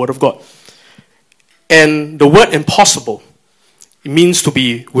 It's the word of God. And the word impossible, it means to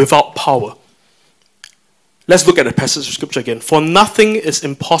be without power. Let's look at the passage of scripture again. For nothing is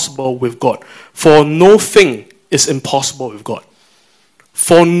impossible with God. For no thing is impossible with God.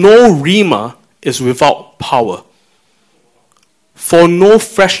 For no rhema is without power. For no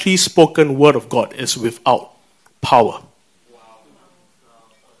freshly spoken word of God is without power.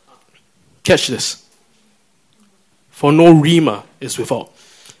 Catch this. For no rhema is without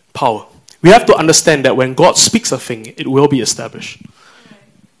power. We have to understand that when God speaks a thing, it will be established.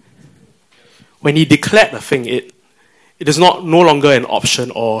 When He declared a thing, it is no longer an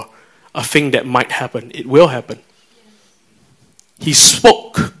option or a thing that might happen. It will happen. He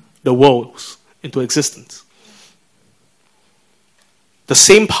spoke the worlds into existence. The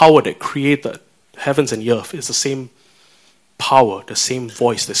same power that created heavens and the earth is the same power, the same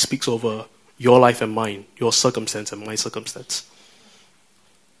voice that speaks over your life and mine, your circumstance and my circumstance.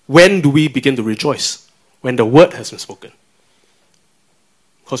 When do we begin to rejoice? When the word has been spoken.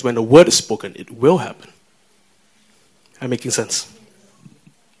 Because when the word is spoken, it will happen. Am I making sense?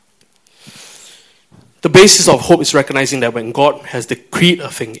 The basis of hope is recognizing that when God has decreed a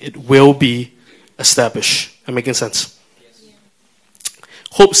thing, it will be established. Am I making sense? Yes.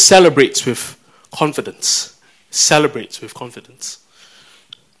 Hope celebrates with confidence. Celebrates with confidence.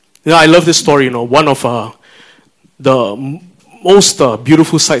 I love this story. One of the most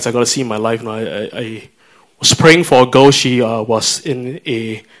beautiful sights I got to see in my life. I was praying for a girl. She was in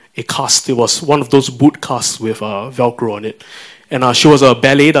a cast. It was one of those boot casts with Velcro on it. And she was a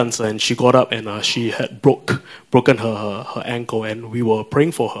ballet dancer, and she got up and she had broken her ankle, and we were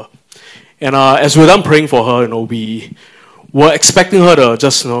praying for her. And as we were done praying for her, we were expecting her to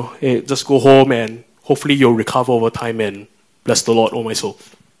just go home and hopefully you'll recover over time and bless the Lord, oh my soul.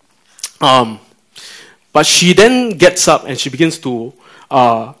 But she then gets up and she begins to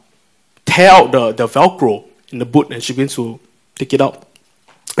tear out the Velcro in the boot, and she begins to take it out.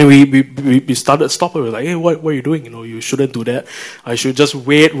 And we started to stop her. We were like, hey, what are you doing? You shouldn't do that. I should just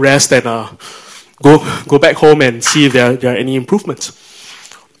wait, rest, and go back home and see if there are any improvements.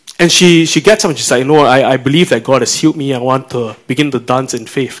 And she gets up and she's like, I believe that God has healed me. I want to begin to dance in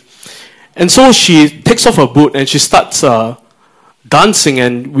faith. And so she takes off her boot and she starts dancing.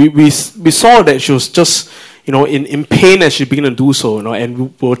 And we saw that she was just, in pain as she began to do so.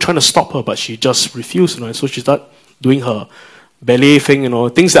 And we were trying to stop her, but she just refused. And so she started doing her ballet thing,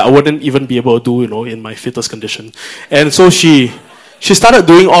 things that I wouldn't even be able to do, in my fittest condition. And so she started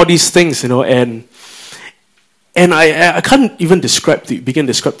doing all these things, and And I can't even begin to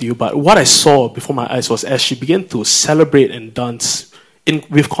describe to you, but what I saw before my eyes was as she began to celebrate and dance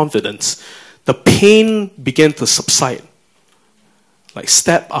with confidence, the pain began to subside. Like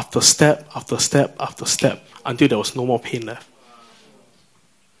step after step after step after step until there was no more pain left.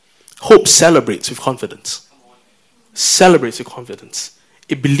 Hope celebrates with confidence. Celebrates with confidence.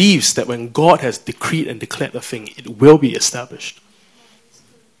 It believes that when God has decreed and declared a thing, it will be established.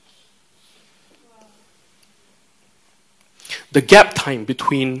 The gap time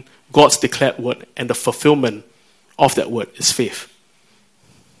between God's declared word and the fulfillment of that word is faith.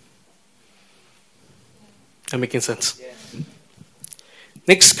 Am I making sense? Yeah.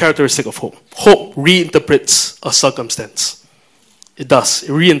 Next characteristic of hope. Hope reinterprets a circumstance. It does.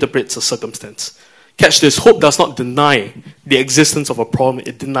 It reinterprets a circumstance. Catch this. Hope does not deny the existence of a problem.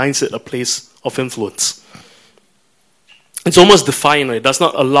 It denies it a place of influence. It's almost defined. It does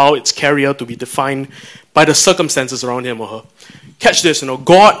not allow its carrier to be defined by the circumstances around him or her. Catch this.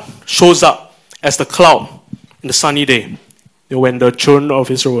 God shows up as the cloud in the sunny day when the children of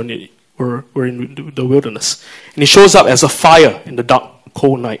Israel were in the wilderness. And he shows up as a fire in the dark,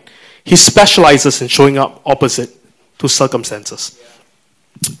 cold night. He specializes in showing up opposite to circumstances.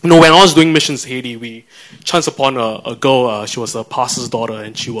 When I was doing missions in Haiti, we chanced upon a girl. She was a pastor's daughter,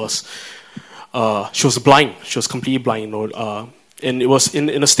 and she was blind. She was completely blind, and it was in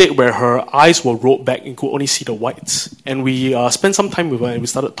a state where her eyes were rolled back and could only see the whites. And we spent some time with her, and we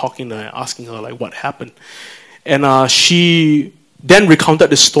started talking and asking her what happened. And she then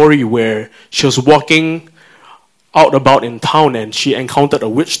recounted this story where she was walking out about in town, and she encountered a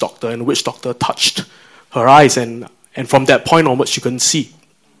witch doctor, and the witch doctor touched her eyes, and from that point onwards, she couldn't see.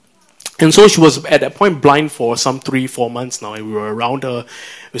 And so she was at that point blind for some 3-4 months now, and we were around her.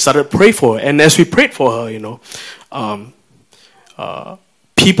 We started to pray for her, and as we prayed for her,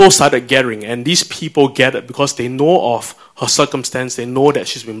 people started gathering, and these people gathered because they know of her circumstance. They know that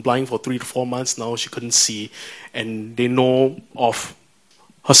she's been blind for 3 to 4 months now. She couldn't see, and they know of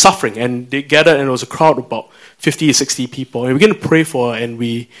her suffering. And they gathered, and it was a crowd of about 50 to 60 people. And we began to pray for her, and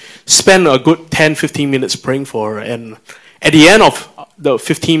we spent a good 10-15 minutes praying for her. And at the end of the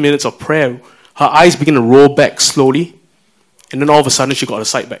 15 minutes of prayer, her eyes began to roll back slowly, and then all of a sudden she got her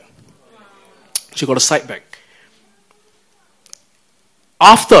sight back. She got her sight back.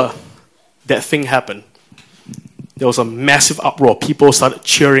 After that thing happened, there was a massive uproar. People started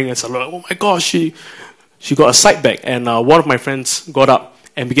cheering and said, "Oh my gosh, she got her sight back." And one of my friends got up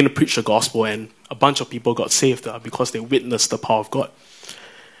and began to preach the gospel, and a bunch of people got saved because they witnessed the power of God.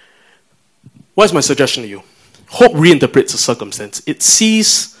 What's my suggestion to you? Hope reinterprets a circumstance. It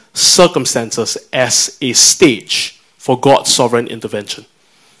sees circumstances as a stage for God's sovereign intervention.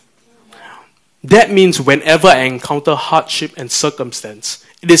 That means whenever I encounter hardship and circumstance,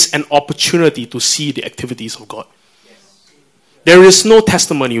 it is an opportunity to see the activities of God. There is no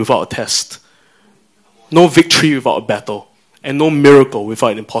testimony without a test, no victory without a battle, and no miracle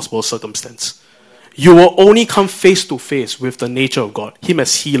without an impossible circumstance. You will only come face to face with the nature of God, Him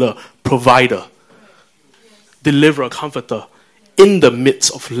as healer, provider, deliverer, comforter, in the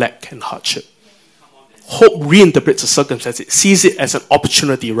midst of lack and hardship. Hope reinterprets a circumstance. It sees it as an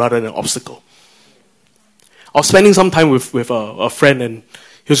opportunity rather than an obstacle. I was spending some time with a friend, and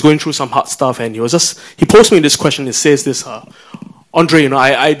he was going through some hard stuff, and he posed me this question. It says this, Andre,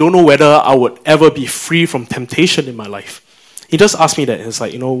 I don't know whether I would ever be free from temptation in my life. He just asked me that. It's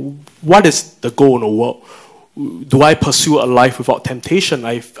like, what is the goal in the world? Do I pursue a life without temptation?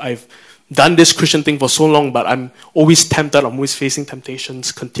 I've done this Christian thing for so long, but I'm always tempted. I'm always facing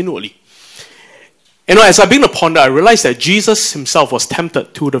temptations continually. As I began to ponder, I realized that Jesus himself was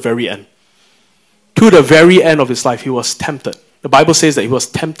tempted to the very end. To the very end of his life, he was tempted. The Bible says that he was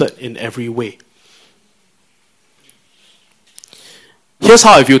tempted in every way. Here's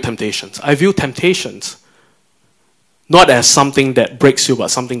how I view temptations. I view temptations not as something that breaks you, but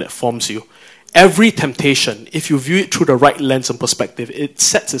something that forms you. Every temptation, if you view it through the right lens and perspective, it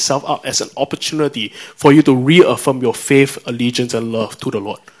sets itself up as an opportunity for you to reaffirm your faith, allegiance, and love to the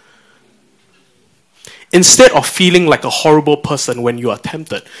Lord. Instead of feeling like a horrible person when you are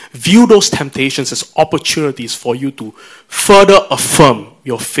tempted, view those temptations as opportunities for you to further affirm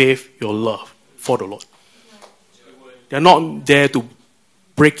your faith, your love for the Lord. They're not there to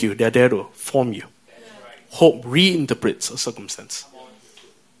break you, they're there to form you. Hope reinterprets a circumstance.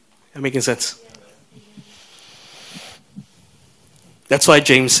 Am I making sense? That's why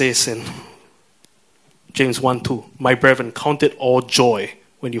James says in James 1:2, "My brethren, count it all joy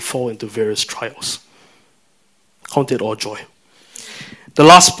when you fall into various trials." Count it all joy. The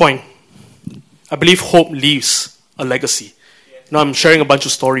last point, I believe hope leaves a legacy. I'm sharing a bunch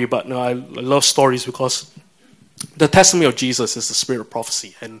of stories, but I love stories because The testimony of Jesus is the spirit of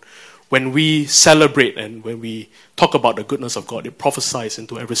prophecy. And when we celebrate and when we talk about the goodness of God, it prophesies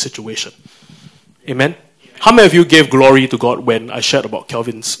into every situation. Amen? How many of you gave glory to God when I shared about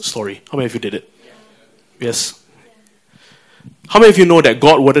Calvin's story? How many of you did it? Yes. How many of you know that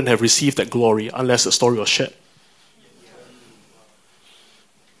God wouldn't have received that glory unless the story was shared?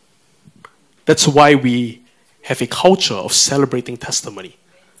 That's why we have a culture of celebrating testimony,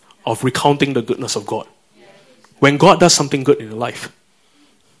 of recounting the goodness of God. When God does something good in your life,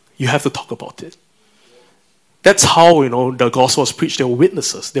 you have to talk about it. That's how, the gospel was preached. They were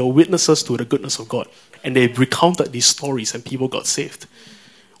witnesses. They were witnesses to the goodness of God. And they recounted these stories and people got saved.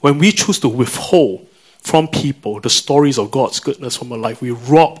 When we choose to withhold from people the stories of God's goodness from our life, we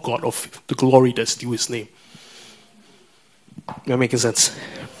rob God of the glory that's due his name. Am I making sense?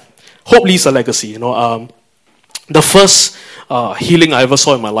 Hope leaves a legacy. The first healing I ever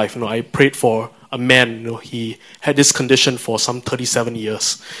saw in my life, I prayed for a man. He had this condition for some 37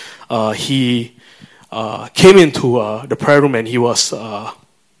 years. He came into the prayer room and he had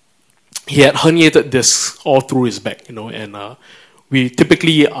herniated discs all through his back, and we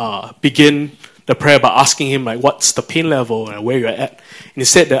typically begin the prayer by asking him, like, what's the pain level and where you're at. And he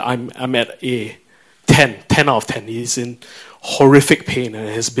said that I'm at a 10 out of 10. He's in horrific pain and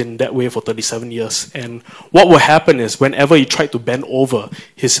has been that way for 37 years. And what will happen is whenever he tried to bend over,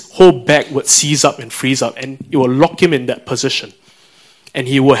 his whole back would seize up and freeze up, and it will lock him in that position. And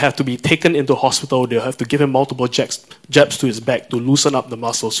he will have to be taken into hospital. They'll have to give him multiple jabs to his back to loosen up the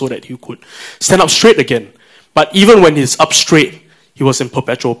muscle so that he could stand up straight again. But even when he's up straight, he was in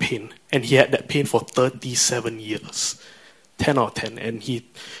perpetual pain. And he had that pain for 37 years. 10 out of 10. And he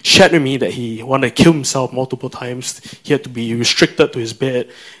shared with me that he wanted to kill himself multiple times. He had to be restricted to his bed.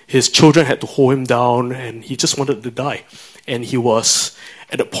 His children had to hold him down, and he just wanted to die. And he was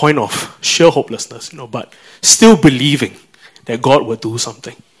at a point of sheer hopelessness, but still believing that God would do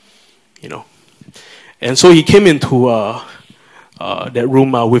something, And so he came into that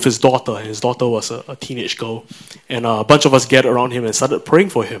room with his daughter, and his daughter was a teenage girl. And a bunch of us gathered around him and started praying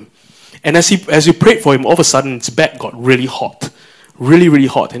for him. And as we prayed for him, all of a sudden his back got really hot. Really, really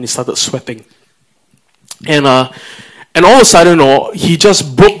hot, and he started sweating. And all of a sudden, he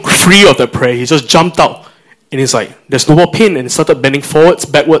just broke free of the prayer. He just jumped out. And he's like, there's no more pain. And he started bending forwards,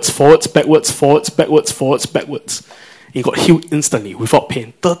 backwards, forwards, backwards, forwards, backwards, forwards, backwards. He got healed instantly without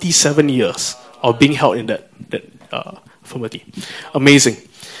pain. 37 years of being held in that infirmity. Amazing.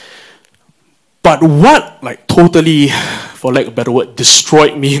 But what, totally, for lack of a better word,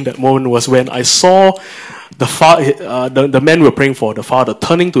 destroyed me in that moment was when I saw the man we were praying for, the father,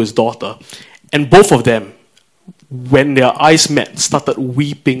 turning to his daughter, and both of them, when their eyes met, started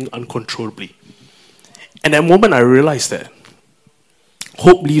weeping uncontrollably. And that moment I realized that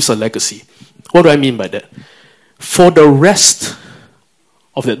hope leaves a legacy. What do I mean by that? For the rest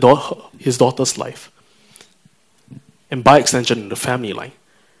of his daughter's life, and by extension the family line,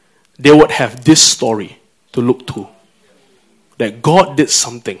 they would have this story to look to. That God did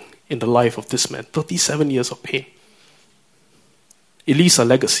something in the life of this man. 37 years of pain. It leaves a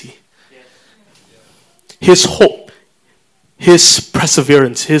legacy. His hope, his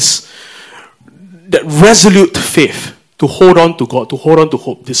perseverance, that resolute faith to hold on to God, to hold on to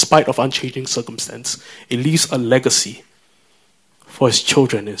hope despite of unchanging circumstance. It leaves a legacy for his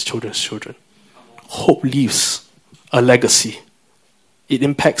children and his children's children. Hope leaves a legacy. It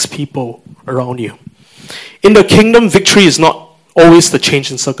impacts people around you. In the kingdom, victory is not always the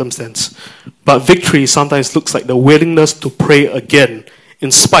change in circumstance, but victory sometimes looks like the willingness to pray again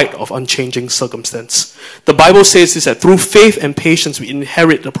in spite of unchanging circumstance. The Bible says this, that through faith and patience we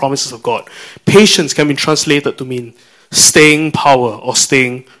inherit the promises of God. Patience can be translated to mean staying power or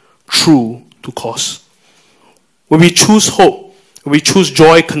staying true to cause. When we choose hope, when we choose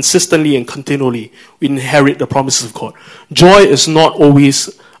joy consistently and continually, we inherit the promises of God. Joy is not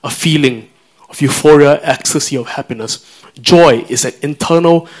always a feeling of euphoria, ecstasy of happiness. Joy is an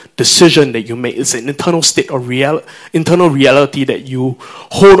internal decision that you make. It's an internal state of internal reality that you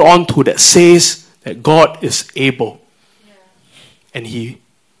hold on to that says that God is able. And he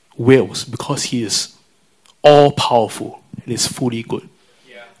wills because he is all-powerful and is fully good.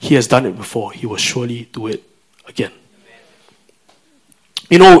 He has done it before. He will surely do it again.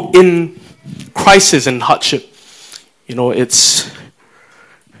 In crisis and hardship, it's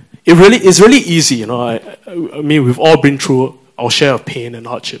really easy. I mean, we've all been through our share of pain and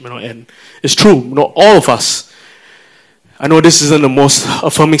hardship. And it's true. All of us. I know this isn't the most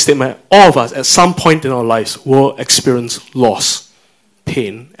affirming statement. All of us, at some point in our lives, will experience loss,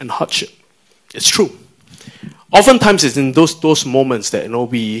 pain, and hardship. It's true. Oftentimes, it's in those moments that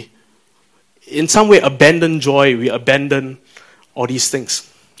in some way abandon joy, we abandon all these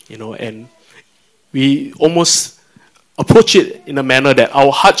things, and we almost approach it in a manner that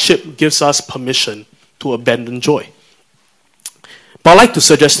our hardship gives us permission to abandon joy. But I'd like to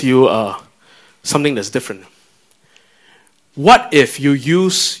suggest to you something that's different. What if you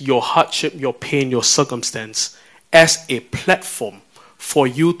use your hardship, your pain, your circumstance as a platform for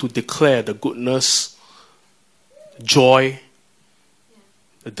you to declare the goodness, the joy,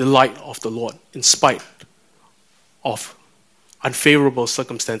 the delight of the Lord in spite of unfavorable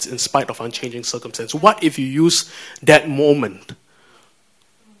circumstance, in spite of unchanging circumstance? What if you use that moment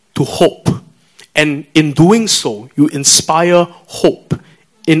to hope? And in doing so, you inspire hope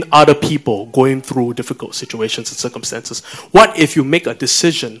in other people going through difficult situations and circumstances. What if you make a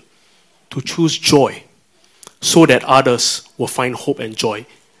decision to choose joy so that others will find hope and joy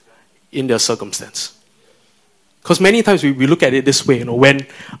in their circumstance? Because many times we look at it this way, when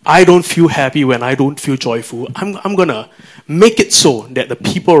I don't feel happy, when I don't feel joyful, I'm going to make it so that the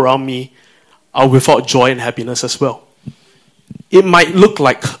people around me are without joy and happiness as well. It might look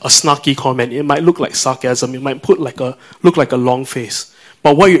like a snarky comment, it might look like sarcasm, it might look like a long face.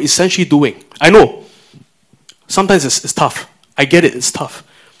 But what you're essentially doing, I know, sometimes it's tough. I get it, it's tough.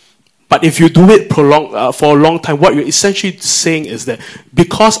 But if you do it for a long time, what you're essentially saying is that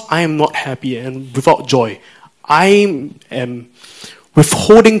because I am not happy and without joy, I am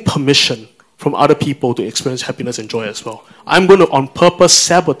withholding permission from other people to experience happiness and joy as well. I'm going to on purpose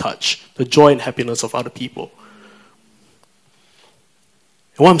sabotage the joy and happiness of other people.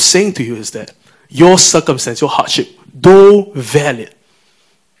 And what I'm saying to you is that your circumstance, your hardship, though valid,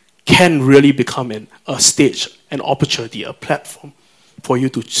 can really become a stage, an opportunity, a platform for you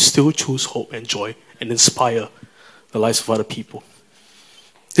to still choose hope and joy and inspire the lives of other people.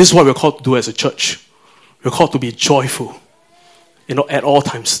 This is what we're called to do as a church. We're called to be joyful, at all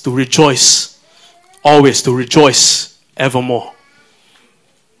times, to rejoice, always to rejoice evermore.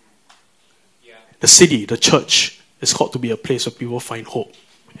 The city, the church, is called to be a place where people find hope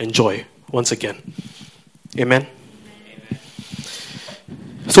and joy once again. Amen?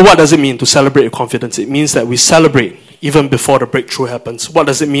 So what does it mean to celebrate with confidence? It means that we celebrate even before the breakthrough happens. What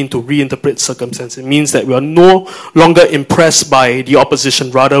does it mean to reinterpret circumstance? It means that we are no longer impressed by the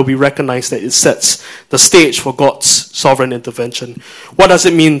opposition. Rather, we recognize that it sets the stage for God's sovereign intervention. What does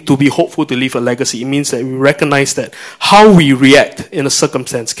it mean to be hopeful, to leave a legacy? It means that we recognize that how we react in a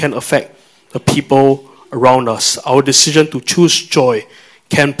circumstance can affect the people around us. Our decision to choose joy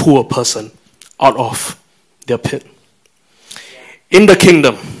can pull a person out of their pit. In the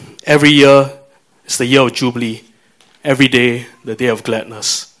kingdom, every year is the year of Jubilee. Every day, the day of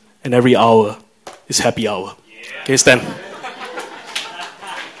gladness. And every hour is happy hour. Okay, stand.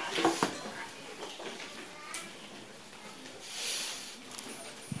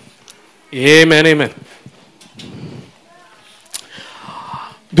 Amen, amen.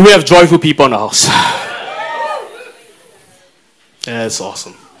 Do we have joyful people in the house? That's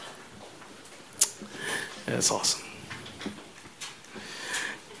awesome. That's awesome.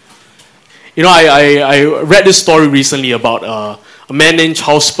 I read this story recently about a man named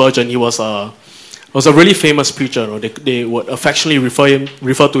Charles Spurgeon. He was a really famous preacher. They would affectionately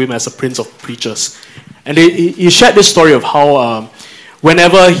refer to him as the Prince of Preachers. And he shared this story of how on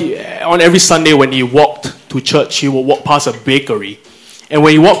every Sunday when he walked to church, he would walk past a bakery. And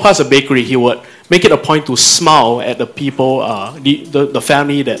when he walked past a bakery, he would make it a point to smile at the people, the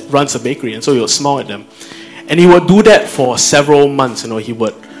family that runs the bakery. And so he would smile at them. And he would do that for several months. He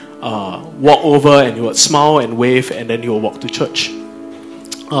would walk over and he would smile and wave, and then he would walk to church.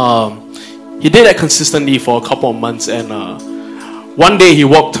 He did that consistently for a couple of months, and one day he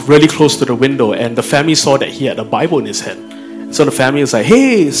walked really close to the window, and the family saw that he had a Bible in his hand. So the family was like,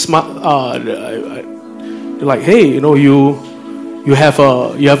 "Hey, you have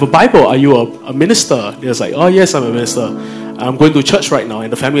a Bible. Are you a minister?" He was like, "Oh yes, I'm a minister. I'm going to church right now."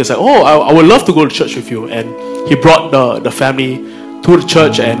 And the family was like, "Oh, I would love to go to church with you." And he brought the family to the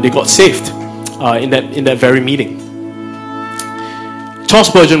church, and they got saved in that very meeting. Charles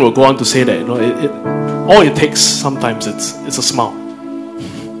Spurgeon will go on to say that all it takes sometimes it's a smile.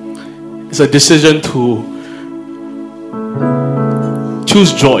 It's a decision to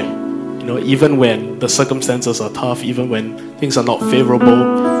choose joy, even when the circumstances are tough, even when things are not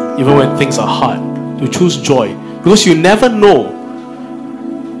favorable, even when things are hard. To choose joy, because you never know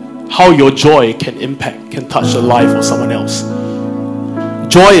how your joy can touch the life of someone else.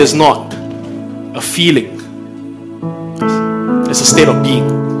 Joy is not a feeling. It's a state of being.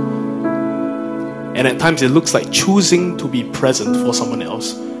 And at times it looks like choosing to be present for someone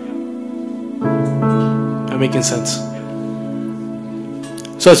else. Am I making sense?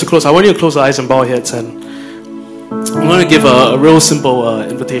 So as we close, I want you to close our eyes and bow our heads, and I'm going to give a real simple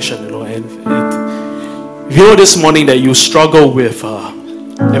invitation, and if you know this morning that you struggle with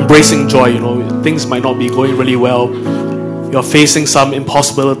embracing joy, things might not be going really well, you're facing some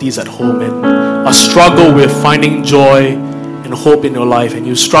impossibilities at home, and a struggle with finding joy and hope in your life, and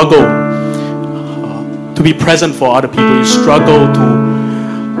you struggle to be present for other people, you struggle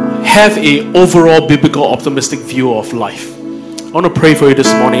to have an overall biblical optimistic view of life. I want to pray for you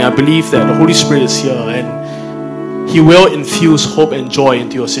this morning. I believe that the Holy Spirit is here, and He will infuse hope and joy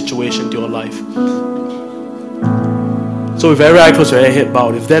into your situation, into your life. So with every eye closed, every head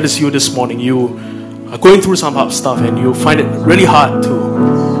bowed, if that is you this morning, you are going through some hard stuff and you find it really hard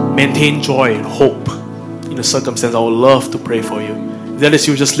to maintain joy and hope in a circumstance, I would love to pray for you. If that is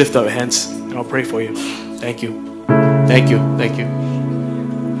you, just lift up your hands and I'll pray for you. Thank you. Thank you. Thank you.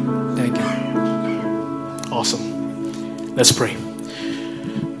 Thank you. Awesome. Let's pray.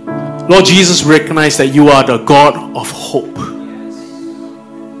 Lord Jesus, recognize that you are the God of hope.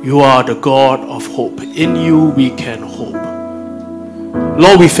 You are the God of hope. In you we can hope.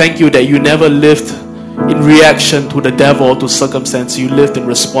 Lord, we thank you that you never lived in reaction to the devil or to circumstance. You lived in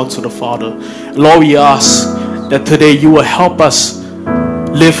response to the Father. Lord, we ask that today you will help us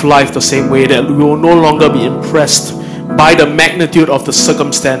live life the same way, that we will no longer be impressed by the magnitude of the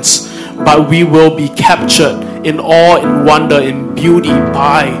circumstance, but we will be captured in awe, in wonder, in beauty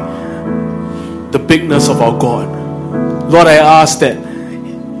by the bigness of our God. Lord, I ask that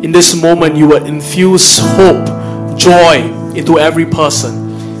in this moment you will infuse hope, joy into every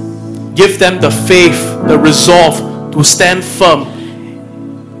person. Give them the faith, the resolve to stand firm,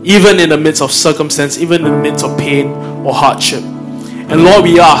 even in the midst of circumstance, even in the midst of pain or hardship. And Lord,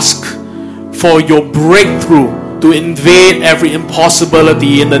 we ask for your breakthrough to invade every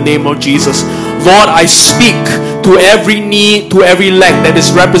impossibility in the name of Jesus. Lord, I speak to every need, to every lack that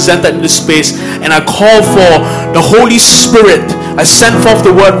is represented in this space, and I call for the Holy Spirit. I send forth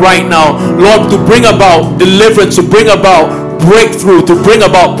the word right now, Lord, to bring about deliverance, to bring about breakthrough, to bring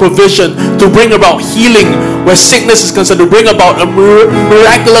about provision, to bring about healing where sickness is concerned, to bring about a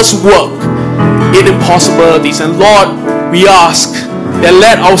miraculous work in impossibilities. And Lord, we ask that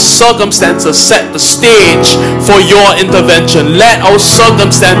let our circumstances set the stage for your intervention. Let our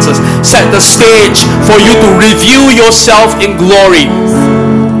circumstances set the stage for you to reveal yourself in glory.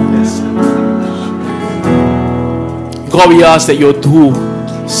 God, we ask that you'll do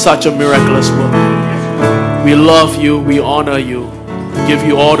such a miraculous work. We love you, we honor you, we give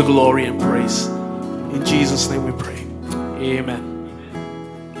you all the glory and praise. In Jesus' name we pray. Amen.